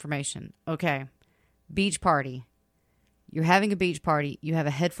bit more information. Okay. Beach party. You're having a beach party. You have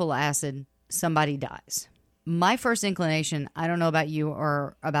a head full of acid. Somebody dies. My first inclination, I don't know about you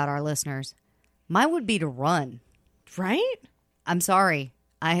or about our listeners, mine would be to run. Right? I'm sorry.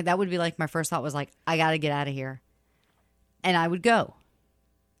 That would be like my first thought was like, I got to get out of here. And I would go.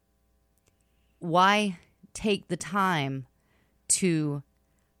 Why take the time to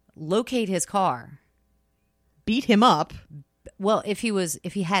locate his car? Beat him up. Well, if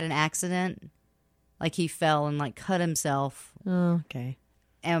he had an accident, like he fell and like cut himself Oh, okay.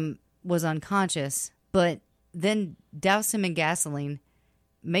 and was unconscious, but then douse him in gasoline,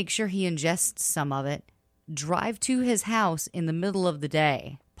 make sure he ingests some of it, drive to his house in the middle of the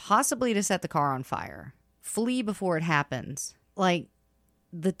day, possibly to set the car on fire, flee before it happens. Like,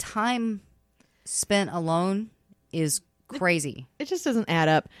 the time spent alone is crazy. It just doesn't add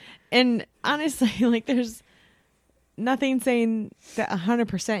up. And honestly, like, there's nothing saying that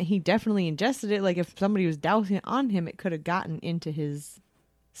 100% he definitely ingested it. Like, if somebody was dousing it on him, it could have gotten into his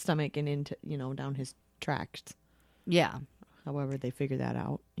stomach and into, down his tracts. Yeah. However they figure that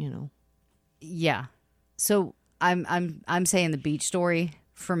out, Yeah. So I'm saying the beach story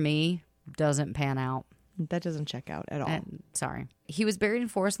for me doesn't pan out. That doesn't check out at all. Sorry. He was buried in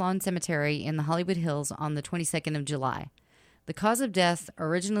Forest Lawn Cemetery in the Hollywood Hills on the 22nd of July. The cause of death,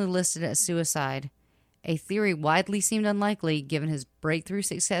 originally listed as suicide, a theory widely seemed unlikely given his breakthrough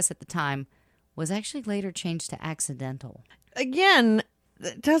success at the time, was actually later changed to accidental. Again,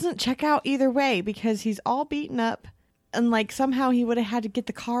 it doesn't check out either way because he's all beaten up and like somehow he would have had to get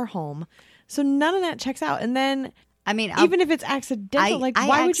the car home. So none of that checks out. And then I mean, even if it's accidental,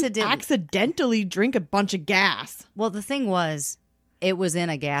 why would you accidentally drink a bunch of gas? Well, the thing was, it was in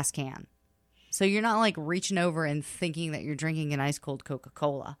a gas can. So you're not like reaching over and thinking that you're drinking an ice cold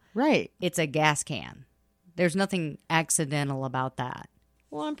Coca-Cola. Right. It's a gas can. There's nothing accidental about that.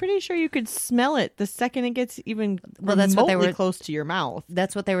 Well, I'm pretty sure you could smell it the second it gets even that's what they were close to your mouth.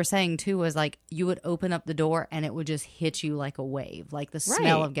 That's what they were saying too, was like you would open up the door and it would just hit you like a wave. Like the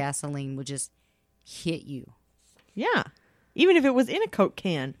smell of gasoline would just hit you. Yeah. Even if it was in a Coke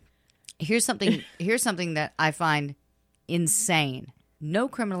can. Here's something that I find insane. No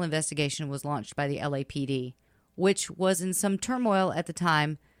criminal investigation was launched by the LAPD, which was in some turmoil at the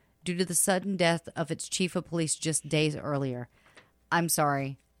time due to the sudden death of its chief of police just days earlier. I'm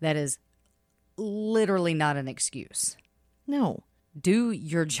sorry, that is literally not an excuse. No. Do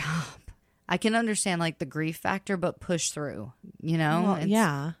your job. I can understand like the grief factor, but push through, Well,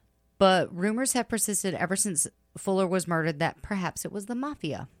 yeah. But rumors have persisted ever since Fuller was murdered that perhaps it was the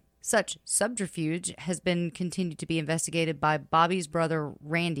mafia. Such subterfuge has been continued to be investigated by Bobby's brother,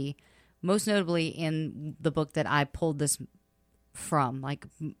 Randy, most notably in the book that I pulled this from,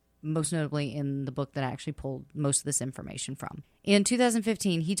 most notably in the book that I actually pulled most of this information from. In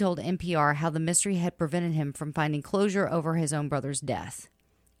 2015, he told NPR how the mystery had prevented him from finding closure over his own brother's death.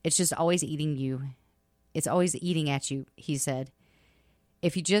 It's just always eating you. It's always eating at you, he said.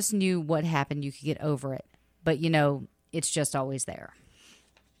 If you just knew what happened, you could get over it. But, it's just always there.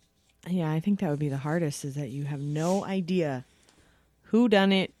 Yeah, I think that would be the hardest, is that you have no idea who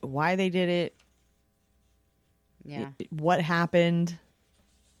done it, why they did it, what happened,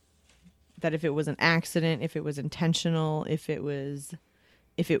 that if it was an accident, if it was intentional, if it was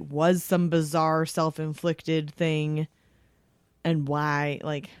some bizarre self-inflicted thing, and why,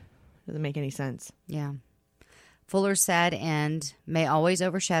 doesn't make any sense. Yeah. Fuller's sad end may always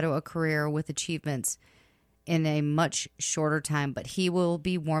overshadow a career with achievements in a much shorter time, but he will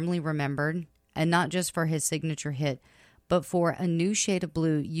be warmly remembered, and not just for his signature hit, but for A New Shade of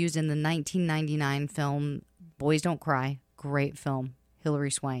Blue used in the 1999 film Boys Don't Cry. Great film. Hilary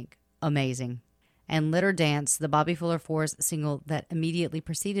Swank. Amazing. And Let Her Dance, the Bobby Fuller 4's single that immediately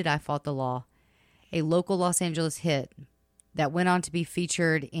preceded I Fought the Law, a local Los Angeles hit that went on to be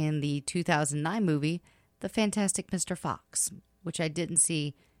featured in the 2009 movie The Fantastic Mr. Fox, which I didn't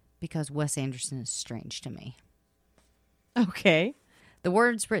see because Wes Anderson is strange to me. Okay. The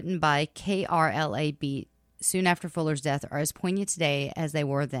words written by KRLA Beat soon after Fuller's death are as poignant today as they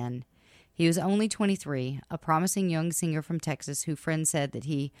were then. He was only 23, a promising young singer from Texas who friends said that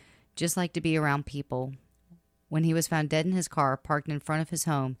he just liked to be around people, when he was found dead in his car parked in front of his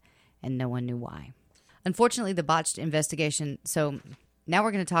home, and no one knew why. Unfortunately, the botched investigation... So now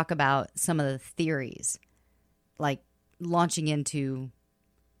we're going to talk about some of the theories, like launching into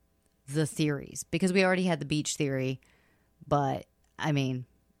the theories, because we already had the beach theory, but I mean,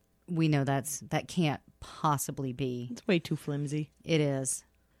 we know that can't possibly be. It's way too flimsy. It is.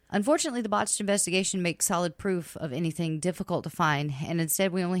 Unfortunately, the botched investigation makes solid proof of anything difficult to find, and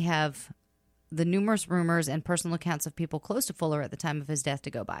instead we only have the numerous rumors and personal accounts of people close to Fuller at the time of his death to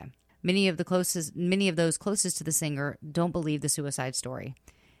go by. Many of those closest to the singer don't believe the suicide story,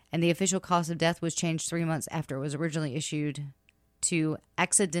 and the official cause of death was changed 3 months after it was originally issued to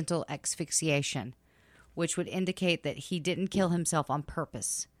accidental asphyxiation, which would indicate that he didn't kill himself on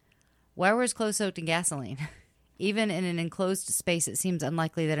purpose. Why were his clothes soaked in gasoline? Even in an enclosed space, it seems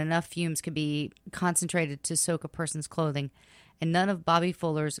unlikely that enough fumes could be concentrated to soak a person's clothing, and none of Bobby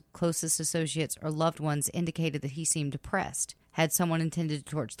Fuller's closest associates or loved ones indicated that he seemed depressed. Had someone intended to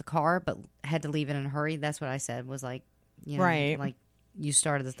torch the car, but had to leave it in a hurry. That's what I said, was like, you know, Right. like you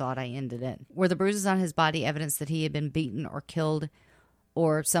started the thought, I ended it. Were the bruises on his body evidence that he had been beaten or killed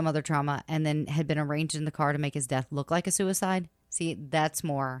or some other trauma and then had been arranged in the car to make his death look like a suicide? See, that's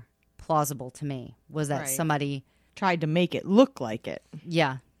more plausible to me, was that Right. somebody, Tried to make it look like it.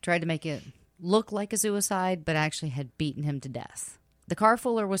 tried to make it look like a suicide, but actually had beaten him to death. The car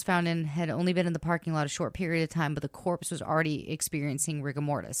Fuller was found in had only been in the parking lot a short period of time, but the corpse was already experiencing rigor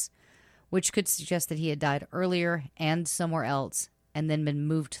mortis, which could suggest that he had died earlier and somewhere else and then been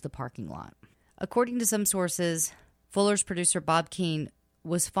moved to the parking lot. According to some sources, Fuller's producer Bob Keane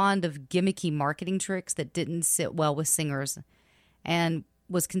was fond of gimmicky marketing tricks that didn't sit well with singers and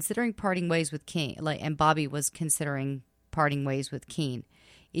was considering parting ways with Keane, and Bobby was considering parting ways with Keane,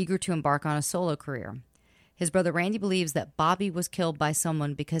 eager to embark on a solo career. His brother Randy believes that Bobby was killed by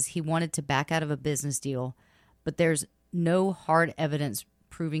someone because he wanted to back out of a business deal, but there's no hard evidence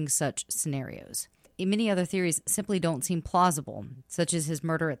proving such scenarios. Many other theories simply don't seem plausible, such as his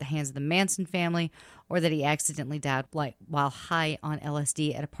murder at the hands of the Manson family, or that he accidentally died while high on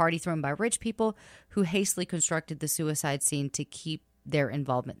LSD at a party thrown by rich people who hastily constructed the suicide scene to keep their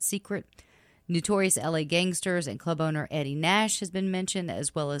involvement secret. Notorious LA gangsters and club owner Eddie Nash has been mentioned,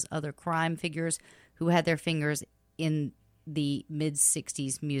 as well as other crime figures who had their fingers in the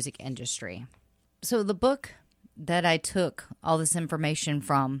mid-60s music industry. So the book that I took all this information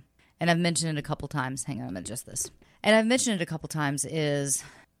from, and I've mentioned it a couple times. Hang on, I'm going to adjust this. And I've mentioned it a couple times, is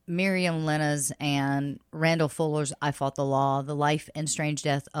Miriam Lena's and Randall Fuller's I Fought the Law, The Life and Strange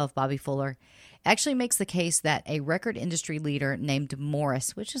Death of Bobby Fuller, actually makes the case that a record industry leader named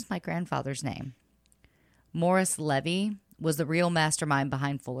Morris, which is my grandfather's name, Morris Levy, was the real mastermind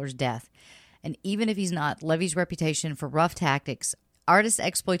behind Fuller's death. And even if he's not, Levy's reputation for rough tactics, artist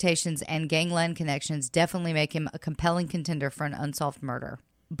exploitations, and gangland connections definitely make him a compelling contender for an unsolved murder.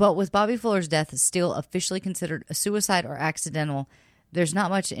 But with Bobby Fuller's death still officially considered a suicide or accidental, there's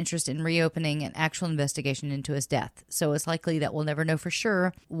not much interest in reopening an actual investigation into his death. So it's likely that we'll never know for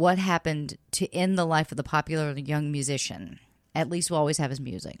sure what happened to end the life of the popular young musician. At least we'll always have his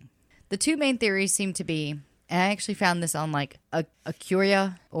music. The two main theories seem to be, and I actually found this on like a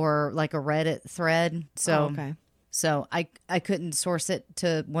Curia or like a Reddit thread. So, okay. So I couldn't source it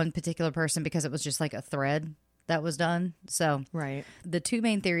to one particular person because it was just like a thread that was done. So Right. the two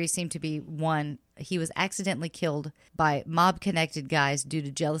main theories seem to be, one, he was accidentally killed by mob-connected guys due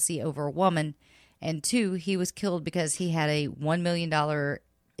to jealousy over a woman, and two, he was killed because he had a $1 million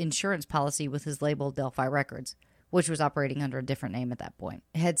insurance policy with his label Delphi Records, which was operating under a different name at that point.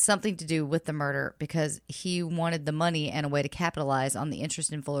 It had something to do with the murder because he wanted the money and a way to capitalize on the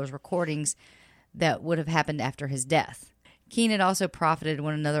interest in Fuller's recordings that would have happened after his death. Keane had also profited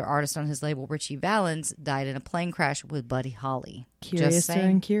when another artist on his label, Richie Valens, died in a plane crash with Buddy Holly. Just Curiouser saying.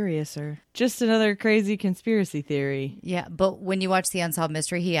 and curiouser. Just another crazy conspiracy theory. Yeah, but when you watch the Unsolved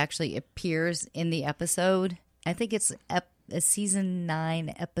Mystery, he actually appears in the episode. I think it's season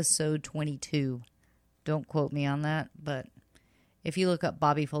 9, episode 22. Don't quote me on that, but if you look up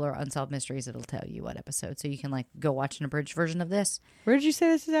Bobby Fuller Unsolved Mysteries, it'll tell you what episode. So you can like go watch an abridged version of this. Where did you say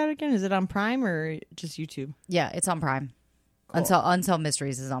this is out again? Is it on Prime or just YouTube? Yeah, it's on Prime. Cool. Unsolved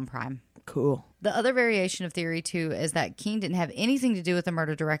Mysteries is on Prime. Cool. The other variation of theory, too, is that Keane didn't have anything to do with the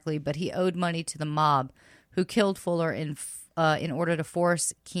murder directly, but he owed money to the mob who killed Fuller in order to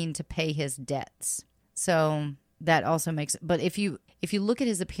force Keane to pay his debts. So that also makes it. But if you look at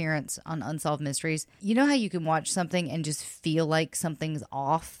his appearance on Unsolved Mysteries, you know how you can watch something and just feel like something's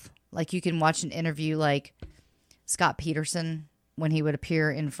off? Like you can watch an interview like Scott Peterson when he would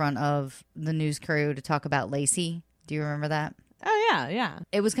appear in front of the news crew to talk about Lacey. Do you remember that? Oh, yeah, yeah.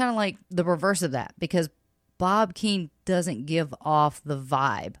 It was kind of like the reverse of that because Bob Keane doesn't give off the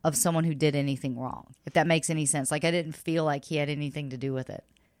vibe of someone who did anything wrong, if that makes any sense. Like I didn't feel like he had anything to do with it.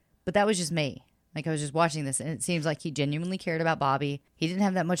 But that was just me. Like I was just watching this and it seems like he genuinely cared about Bobby. He didn't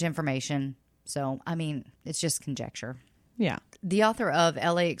have that much information. So, I mean, it's just conjecture. Yeah. The author of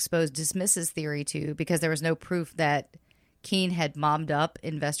LA Exposed dismisses theory too because there was no proof that Keane had mobbed up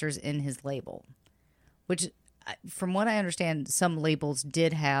investors in his label, which from what I understand, some labels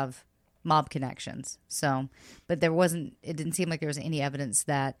did have mob connections. So, but it didn't seem like there was any evidence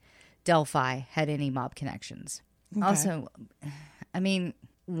that Delphi had any mob connections. Okay. Also, I mean,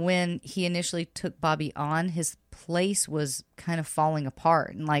 when he initially took Bobby on, his place was kind of falling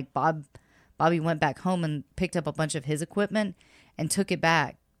apart. And like Bobby went back home and picked up a bunch of his equipment and took it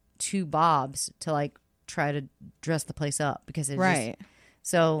back to Bob's to like try to dress the place up because it Right.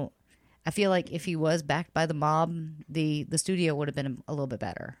 So, I feel like if he was backed by the mob, the studio would have been a little bit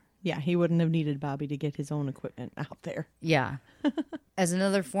better. Yeah, he wouldn't have needed Bobby to get his own equipment out there. Yeah. As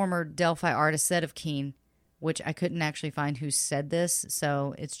another former Delphi artist said of Keene, which I couldn't actually find who said this,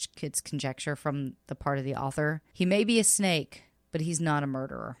 so it's conjecture from the part of the author. He may be a snake, but he's not a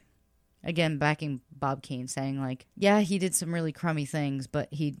murderer. Again, backing Bob Keene, saying like, yeah, he did some really crummy things, but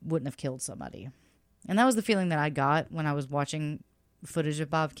he wouldn't have killed somebody. And that was the feeling that I got when I was watching footage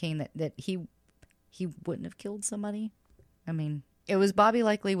of Bob Keene, that he wouldn't have killed somebody. I mean, it was Bobby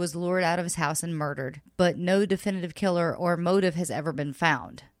likely was lured out of his house and murdered, but no definitive killer or motive has ever been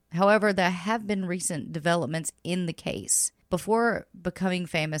found. However, there have been recent developments in the case. Before becoming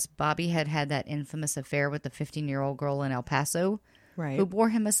famous, Bobby had that infamous affair with the 15-year-old girl in El Paso, Right. who bore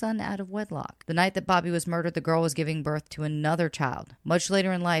him a son out of wedlock. The night that Bobby was murdered, the girl was giving birth to another child. Much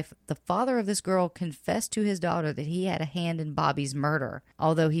later in life, the father of this girl confessed to his daughter that he had a hand in Bobby's murder,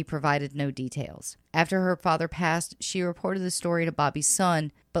 although he provided no details. After her father passed, she reported the story to Bobby's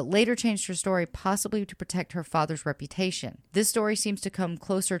son, but later changed her story possibly to protect her father's reputation. This story seems to come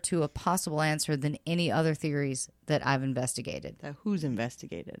closer to a possible answer than any other theories that I've investigated. Who's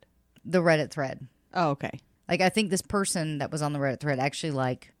investigated? The Reddit thread. Oh, okay. Like, I think this person that was on the Reddit thread actually,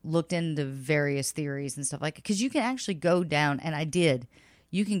 like, looked into various theories and stuff like it. Because you can actually go down, and I did,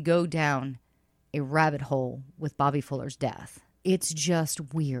 you can go down a rabbit hole with Bobby Fuller's death. It's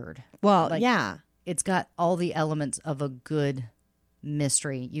just weird. Well, Like, yeah. It's got all the elements of a good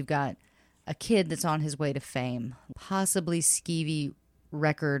mystery. You've got a kid that's on his way to fame, possibly skeevy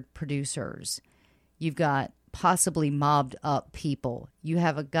record producers. You've got possibly mobbed up people. You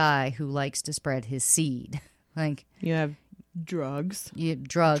have a guy who likes to spread his seed. Like, You have drugs.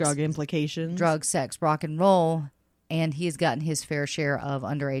 Drugs, Drug implications. drugs, sex, rock and roll, and he has gotten his fair share of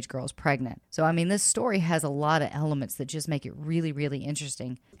underage girls pregnant. So, I mean, this story has a lot of elements that just make it really, really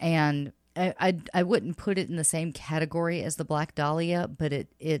interesting. And I wouldn't put it in the same category as the Black Dahlia, but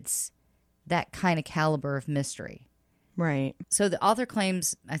it's that kind of caliber of mystery. Right. So the author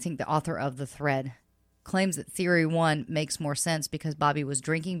claims, I think the author of the thread, claims that Theory 1 makes more sense because Bobby was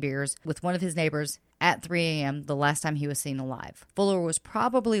drinking beers with one of his neighbors at 3 a.m. the last time he was seen alive. Fuller was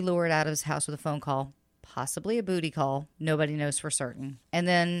probably lured out of his house with a phone call, possibly a booty call. Nobody knows for certain. And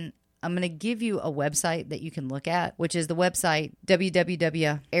then I'm going to give you a website that you can look at, which is the website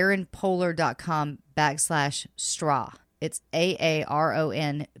www.aaronpoehler.com/straw. It's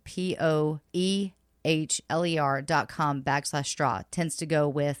AARONPOEHLER.com/straw. Tends to go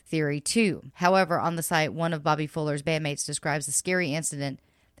with Theory 2. However, on the site, one of Bobby Fuller's bandmates describes a scary incident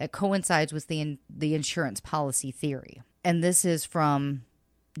that coincides with the insurance policy theory. And this is from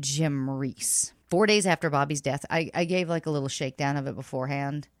Jim Reese. 4 days after Bobby's death, I gave like a little shakedown of it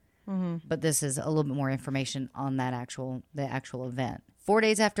beforehand, but this is a little bit more information on the actual event. 4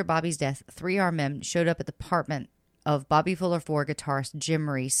 days after Bobby's death, 3 armed men showed up at the apartment of Bobby Fuller 4 guitarist Jim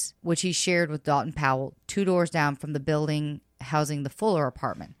Reese, which he shared with Dalton Powell, 2 doors down from the building housing the Fuller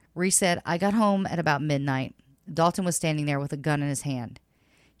apartment. Reese said, "I got home at about midnight. Dalton was standing there with a gun in his hand.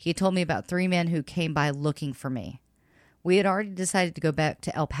 He told me about 3 men who came by looking for me. We had already decided to go back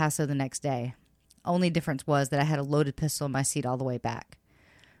to El Paso the next day. Only difference was that I had a loaded pistol in my seat all the way back."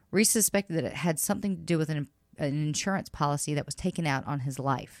 Reese suspected that it had something to do with an insurance policy that was taken out on his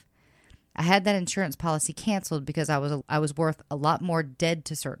life. "I had that insurance policy canceled because I was worth a lot more dead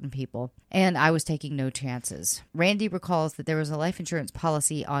to certain people, and I was taking no chances." Randy recalls that there was a life insurance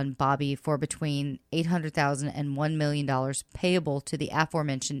policy on Bobby for between $800,000 and $1 million payable to the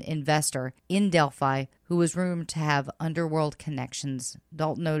aforementioned investor in Delphi who was rumored to have underworld connections.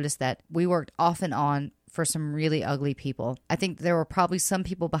 Dalton noticed that we worked off and on for some really ugly people. I think there were probably some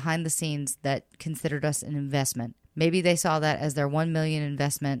people behind the scenes that considered us an investment. Maybe they saw that as their $1 million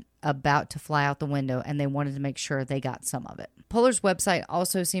investment about to fly out the window, and they wanted to make sure they got some of it. Fuller's website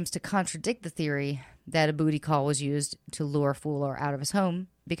also seems to contradict the theory that a booty call was used to lure Fuller out of his home,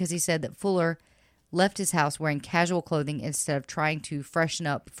 because he said that Fuller left his house wearing casual clothing instead of trying to freshen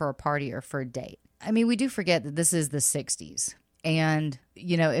up for a party or for a date. I mean, we do forget that this is the 60s. And,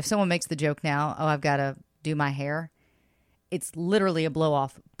 you know, if someone makes the joke now, "Oh, I've got to do my hair," it's literally a blow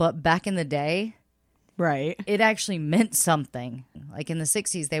off. But back in the day, Right. it actually meant something. Like in the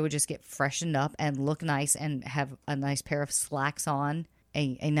 60s, they would just get freshened up and look nice and have a nice pair of slacks on,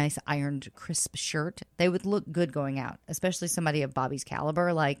 a nice ironed, crisp shirt. They would look good going out, especially somebody of Bobby's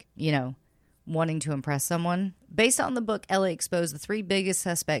caliber, like, you know, wanting to impress someone. Based on the book, Ellie exposed the 3 biggest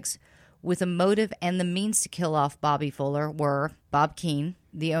suspects with a motive and the means to kill off Bobby Fuller were Bob Keene,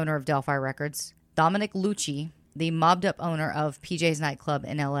 the owner of Delphi Records, Dominic Lucci, the mobbed-up owner of PJ's nightclub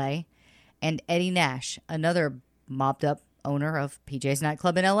in L.A., and Eddie Nash, another mobbed-up owner of PJ's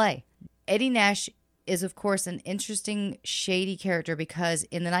nightclub in L.A. Eddie Nash is, of course, an interesting, shady character because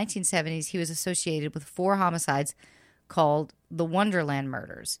in the 1970s, he was associated with 4 homicides called the Wonderland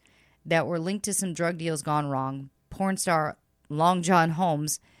murders that were linked to some drug deals gone wrong. Porn star Long John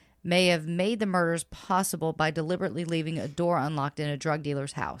Holmes may have made the murders possible by deliberately leaving a door unlocked in a drug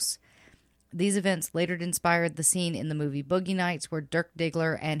dealer's house. These events later inspired the scene in the movie Boogie Nights where Dirk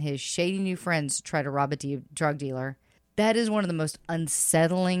Diggler and his shady new friends try to rob a drug dealer. That is one of the most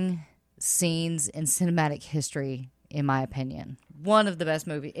unsettling scenes in cinematic history, in my opinion. One of the best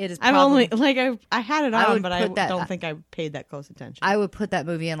movies. It is. Probably, I had it on, but I don't think I paid that close attention. I would put that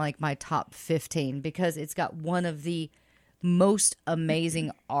movie in like my top 15 because it's got one of the most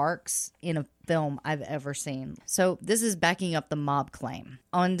amazing arcs in a film I've ever seen. So this is backing up the mob claim.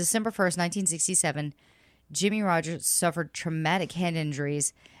 On December 1st, 1967, Jimmy Rogers suffered traumatic hand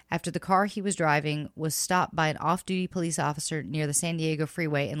injuries after the car he was driving was stopped by an off-duty police officer near the San Diego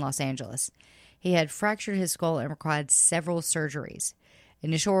freeway in Los Angeles. He had fractured his skull and required several surgeries.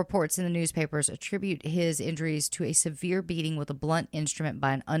 Initial reports in the newspapers attribute his injuries to a severe beating with a blunt instrument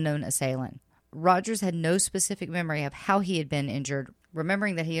by an unknown assailant. Rogers had no specific memory of how he had been injured,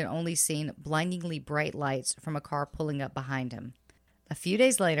 remembering that he had only seen blindingly bright lights from a car pulling up behind him. A few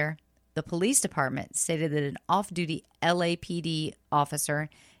days later, the police department stated that an off-duty LAPD officer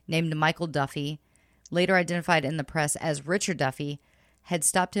named Michael Duffy, later identified in the press as Richard Duffy, had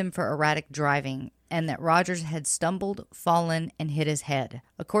stopped him for erratic driving, and that Rogers had stumbled, fallen, and hit his head.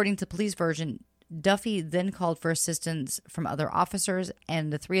 According to police version, Duffy then called for assistance from other officers,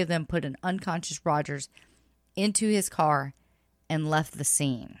 and the 3 of them put an unconscious Rogers into his car and left the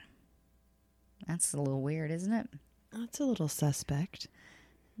scene. That's a little weird, isn't it? That's a little suspect.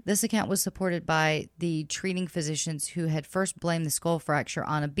 This account was supported by the treating physicians who had first blamed the skull fracture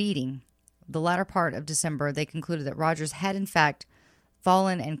on a beating. The latter part of December, they concluded that Rogers had in fact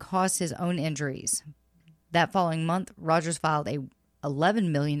fallen and caused his own injuries. That following month, Rogers filed a $11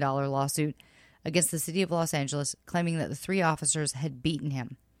 million lawsuit against the city of Los Angeles, claiming that the 3 officers had beaten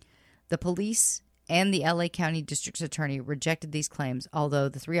him. The police and the LA County District's attorney rejected these claims, although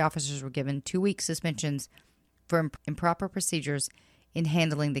the 3 officers were given 2-week suspensions for improper procedures in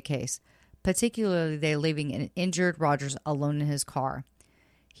handling the case, particularly they leaving an injured Rogers alone in his car.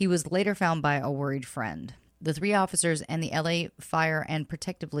 He was later found by a worried friend. The 3 officers and the LA Fire and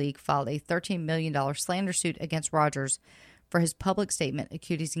Protective League filed a $13 million slander suit against Rogers for his public statement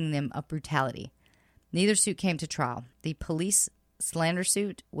accusing them of brutality. Neither suit came to trial. The police slander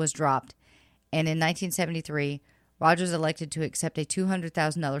suit was dropped, and in 1973, Rogers elected to accept a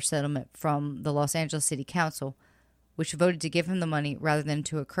 $200,000 settlement from the Los Angeles City Council, which voted to give him the money rather than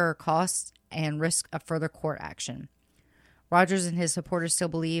to incur costs and risk of further court action. Rogers and his supporters still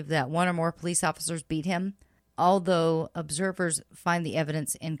believe that 1 or more police officers beat him, although observers find the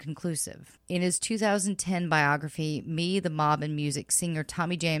evidence inconclusive. In his 2010 biography, Me, the Mob and Music, singer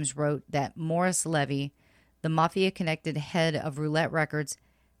Tommy James wrote that Morris Levy, the mafia-connected head of Roulette Records,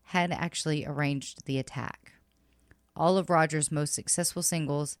 had actually arranged the attack. All of Rogers' most successful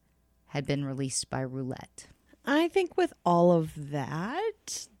singles had been released by Roulette. I think with all of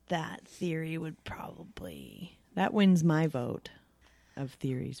that, that theory would probably... That wins my vote of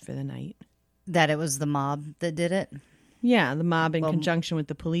theories for the night. That it was the mob that did it? Yeah, the mob in conjunction with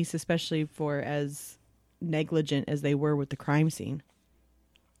the police, especially for as negligent as they were with the crime scene.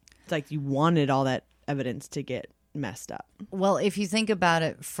 It's like you wanted all that evidence to get messed up. Well, if you think about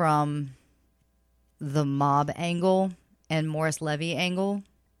it from the mob angle and Morris Levy angle,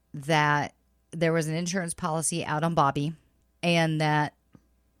 that there was an insurance policy out on Bobby and that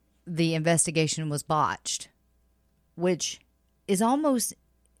the investigation was botched, which is almost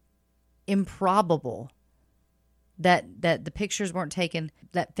improbable that the pictures weren't taken,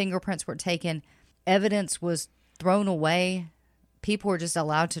 that fingerprints weren't taken, evidence was thrown away. People were just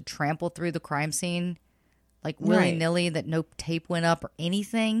allowed to trample through the crime scene like willy-nilly, that no tape went up or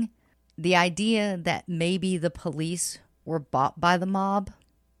anything. The idea that maybe the police were bought by the mob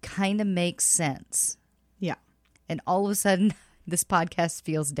kind of makes sense. Yeah. And all of a sudden, this podcast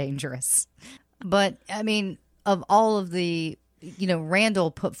feels dangerous. But, I mean, of all of the, Randall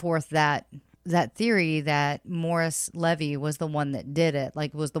put forth that theory that Morris Levy was the one that did it,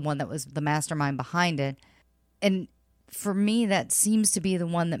 like was the one that was the mastermind behind it. And for me, that seems to be the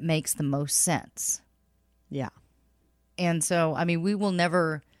one that makes the most sense. Yeah. And so, I mean, we will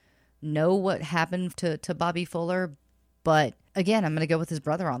never know what happened to Bobby Fuller, but again, I'm going to go with his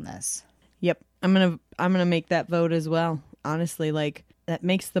brother on this. Yep. I'm going to make that vote as well. Honestly, like that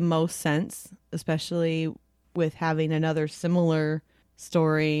makes the most sense, especially with having another similar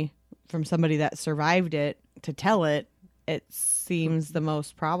story from somebody that survived it to tell it. it seems the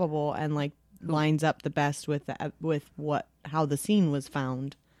most probable and like lines up the best with how the scene was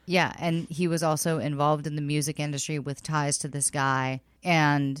found. Yeah, and he was also involved in the music industry with ties to this guy.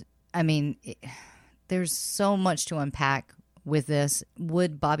 And I mean, there's so much to unpack with this.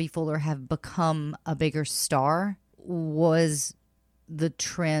 Would Bobby Fuller have become a bigger star? Was the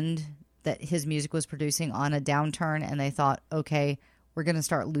trend that his music was producing on a downturn, and they thought, okay, we're going to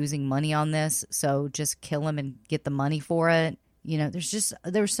start losing money on this, so just kill him and get the money for it? You know,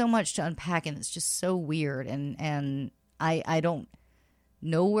 there's so much to unpack, and it's just so weird. And I don't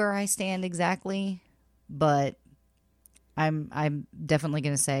know where I stand exactly, but I'm definitely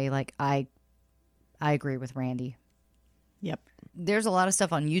going to say, like, I agree with Randy. Yep. There's a lot of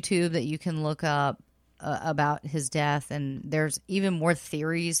stuff on YouTube that you can look up about his death, and there's even more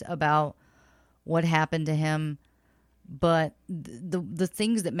theories about what happened to him. But the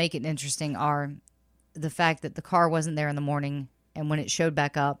things that make it interesting are the fact that the car wasn't there in the morning, and when it showed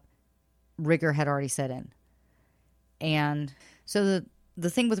back up, rigor had already set in. And so the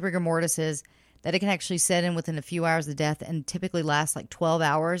thing with rigor mortis is that it can actually set in within a few hours of death and typically lasts like 12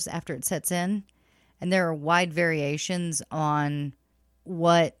 hours after it sets in. And there are wide variations on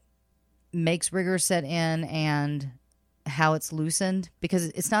what makes rigor set in and how it's loosened, because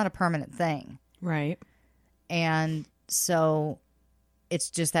it's not a permanent thing. Right. And so it's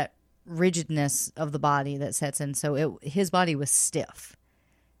just that rigidness of the body that sets in. So his body was stiff.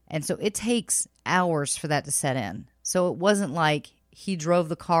 And so it takes hours for that to set in. So it wasn't like he drove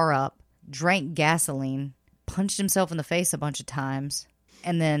the car up, drank gasoline, punched himself in the face a bunch of times,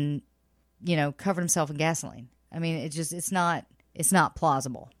 and then, you know, covered himself in gasoline. I mean, it's not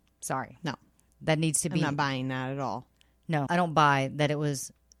plausible. Sorry. No. That needs to be. I'm not buying that at all. No, I don't buy that it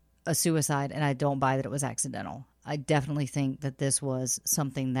was a suicide, and I don't buy that it was accidental. I definitely think that this was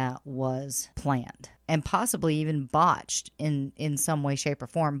something that was planned and possibly even botched in some way, shape, or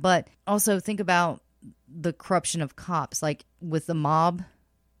form. But also think about the corruption of cops, like with the mob.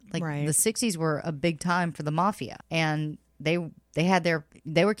 Like Right. The 60s were a big time for the mafia, and they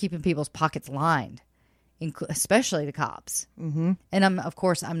were keeping people's pockets lined, especially the cops. Mm-hmm. And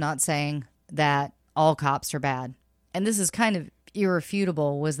I'm not saying that all cops are bad. And this is kind of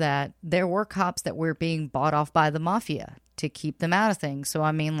irrefutable, was that there were cops that were being bought off by the mafia to keep them out of things. So,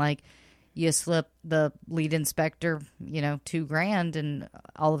 I mean, like, you slip the lead inspector, you know, $2,000, and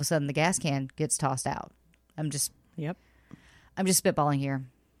all of a sudden the gas can gets tossed out. I'm just spitballing here.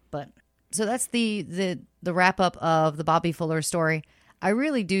 But so that's the wrap up of the Bobby Fuller story. I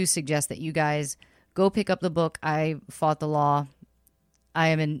really do suggest that you guys go pick up the book, I Fought the Law. I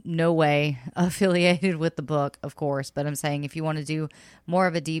am in no way affiliated with the book, of course, but I'm saying if you want to do more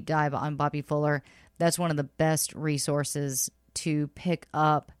of a deep dive on Bobby Fuller, that's one of the best resources to pick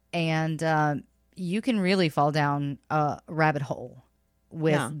up. And you can really fall down a rabbit hole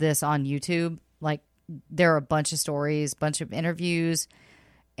with this on YouTube. Like, there are a bunch of stories, bunch of interviews,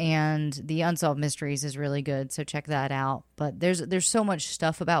 and the Unsolved Mysteries is really good, so check that out. But there's so much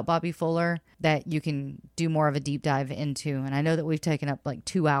stuff about Bobby Fuller that you can do more of a deep dive into. And I know that we've taken up like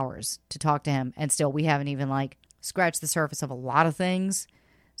 2 hours to talk to him, and still we haven't even like scratched the surface of a lot of things.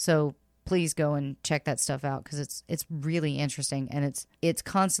 So please go and check that stuff out, because it's really interesting, and it's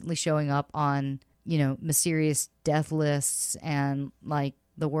constantly showing up on, you know, mysterious death lists and like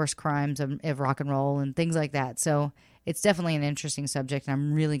the worst crimes of rock and roll and things like that. So it's definitely an interesting subject, and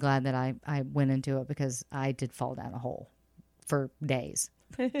I'm really glad that I went into it, because I did fall down a hole for days.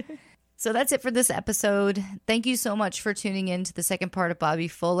 So that's it for this episode. Thank you so much for tuning in to the second part of Bobby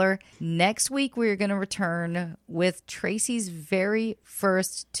Fuller. Next week, we're going to return with Tracy's very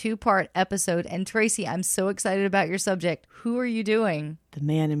first 2-part episode. And Tracy, I'm so excited about your subject. Who are you doing? The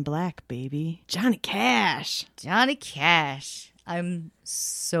Man in Black, baby. Johnny Cash. Johnny Cash. I'm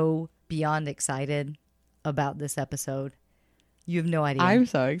so beyond excited about this episode. You have no idea. I'm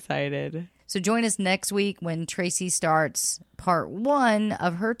so excited. So join us next week when Tracy starts part 1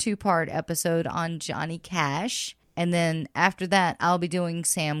 of her 2-part episode on Johnny Cash. And then after that, I'll be doing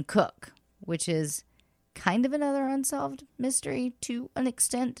Sam Cooke, which is kind of another unsolved mystery to an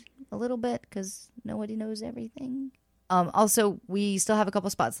extent, a little bit, because nobody knows everything. Also, we still have a couple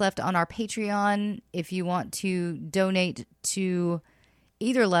spots left on our Patreon. If you want to donate to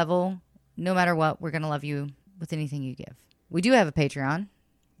either level, no matter what, we're going to love you with anything you give. We do have a Patreon.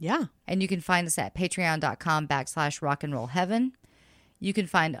 Yeah. And you can find us at patreon.com/rockandrollheaven. You can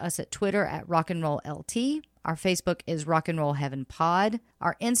find us at Twitter at rockandrolllt. Our Facebook is Rock and Roll Heaven Pod.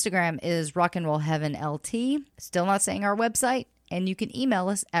 Our Instagram is Rock and Roll Heaven LT. Still not saying our website. And you can email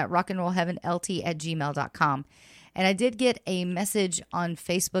us at rockandrollheavenlt@gmail.com. And I did get a message on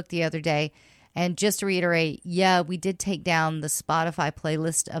Facebook the other day And just to reiterate, yeah, we did take down the Spotify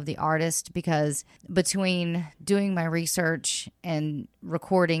playlist of the artist because between doing my research and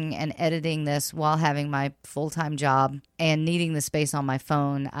recording and editing this while having my full-time job and needing the space on my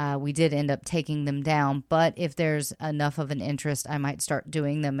phone, we did end up taking them down. But if there's enough of an interest, I might start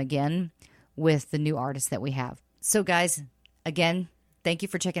doing them again with the new artists that we have. So guys, again, thank you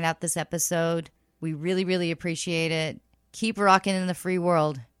for checking out this episode. We really, really appreciate it. Keep rocking in the free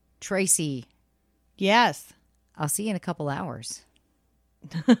world. Tracy. Yes. I'll see you in a couple hours.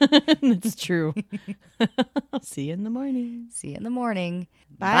 That's true. I'll see you in the morning. See you in the morning.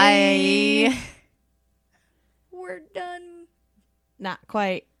 Bye. Bye. We're done. Not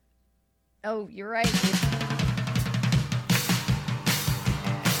quite. Oh, you're right.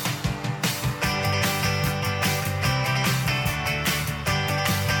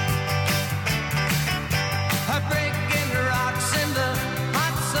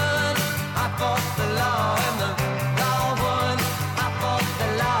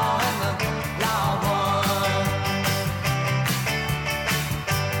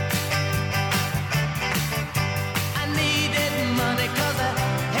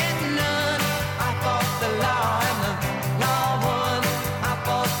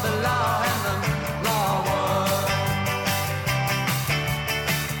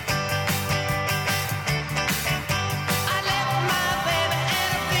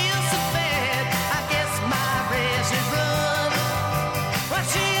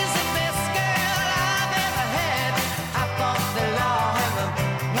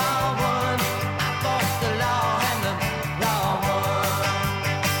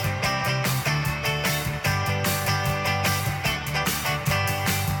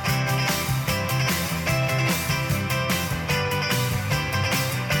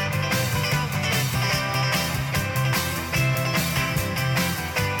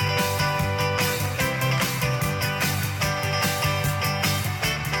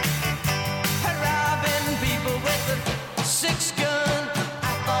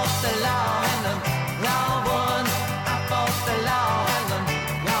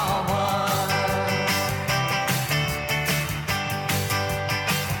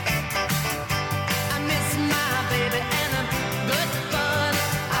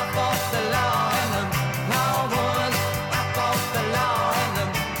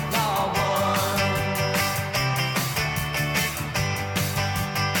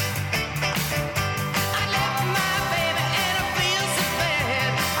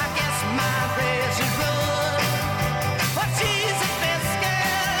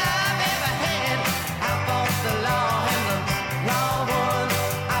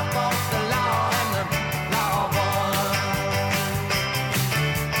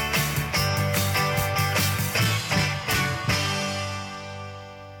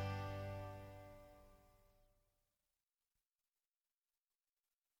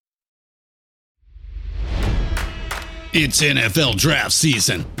 It's NFL draft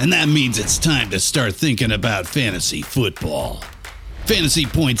season, and that means it's time to start thinking about fantasy football.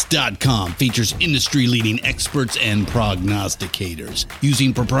 FantasyPoints.com features industry-leading experts and prognosticators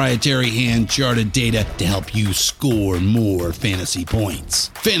using proprietary hand-charted data to help you score more fantasy points.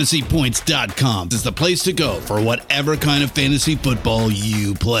 FantasyPoints.com is the place to go for whatever kind of fantasy football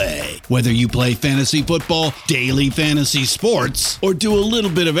you play. Whether you play fantasy football, daily fantasy sports, or do a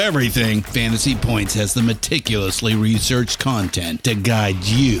little bit of everything, Fantasy Points has the meticulously researched content to guide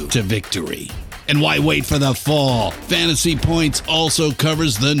you to victory. And why wait for the fall? Fantasy Points also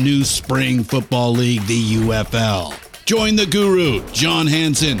covers the new spring football league, the UFL. Join the guru, John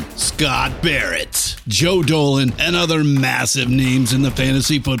Hansen, Scott Barrett, Joe Dolan, and other massive names in the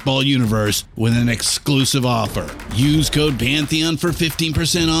fantasy football universe with an exclusive offer. Use code Pantheon for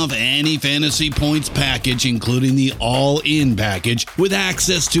 15% off any Fantasy Points package, including the all-in package, with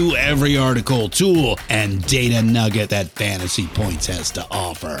access to every article, tool, and data nugget that Fantasy Points has to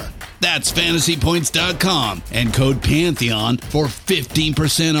offer. That's FantasyPoints.com and code Pantheon for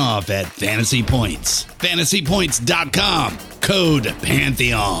 15% off at Fantasy Points. FantasyPoints.com, code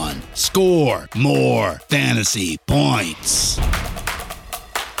Pantheon. Score more fantasy points.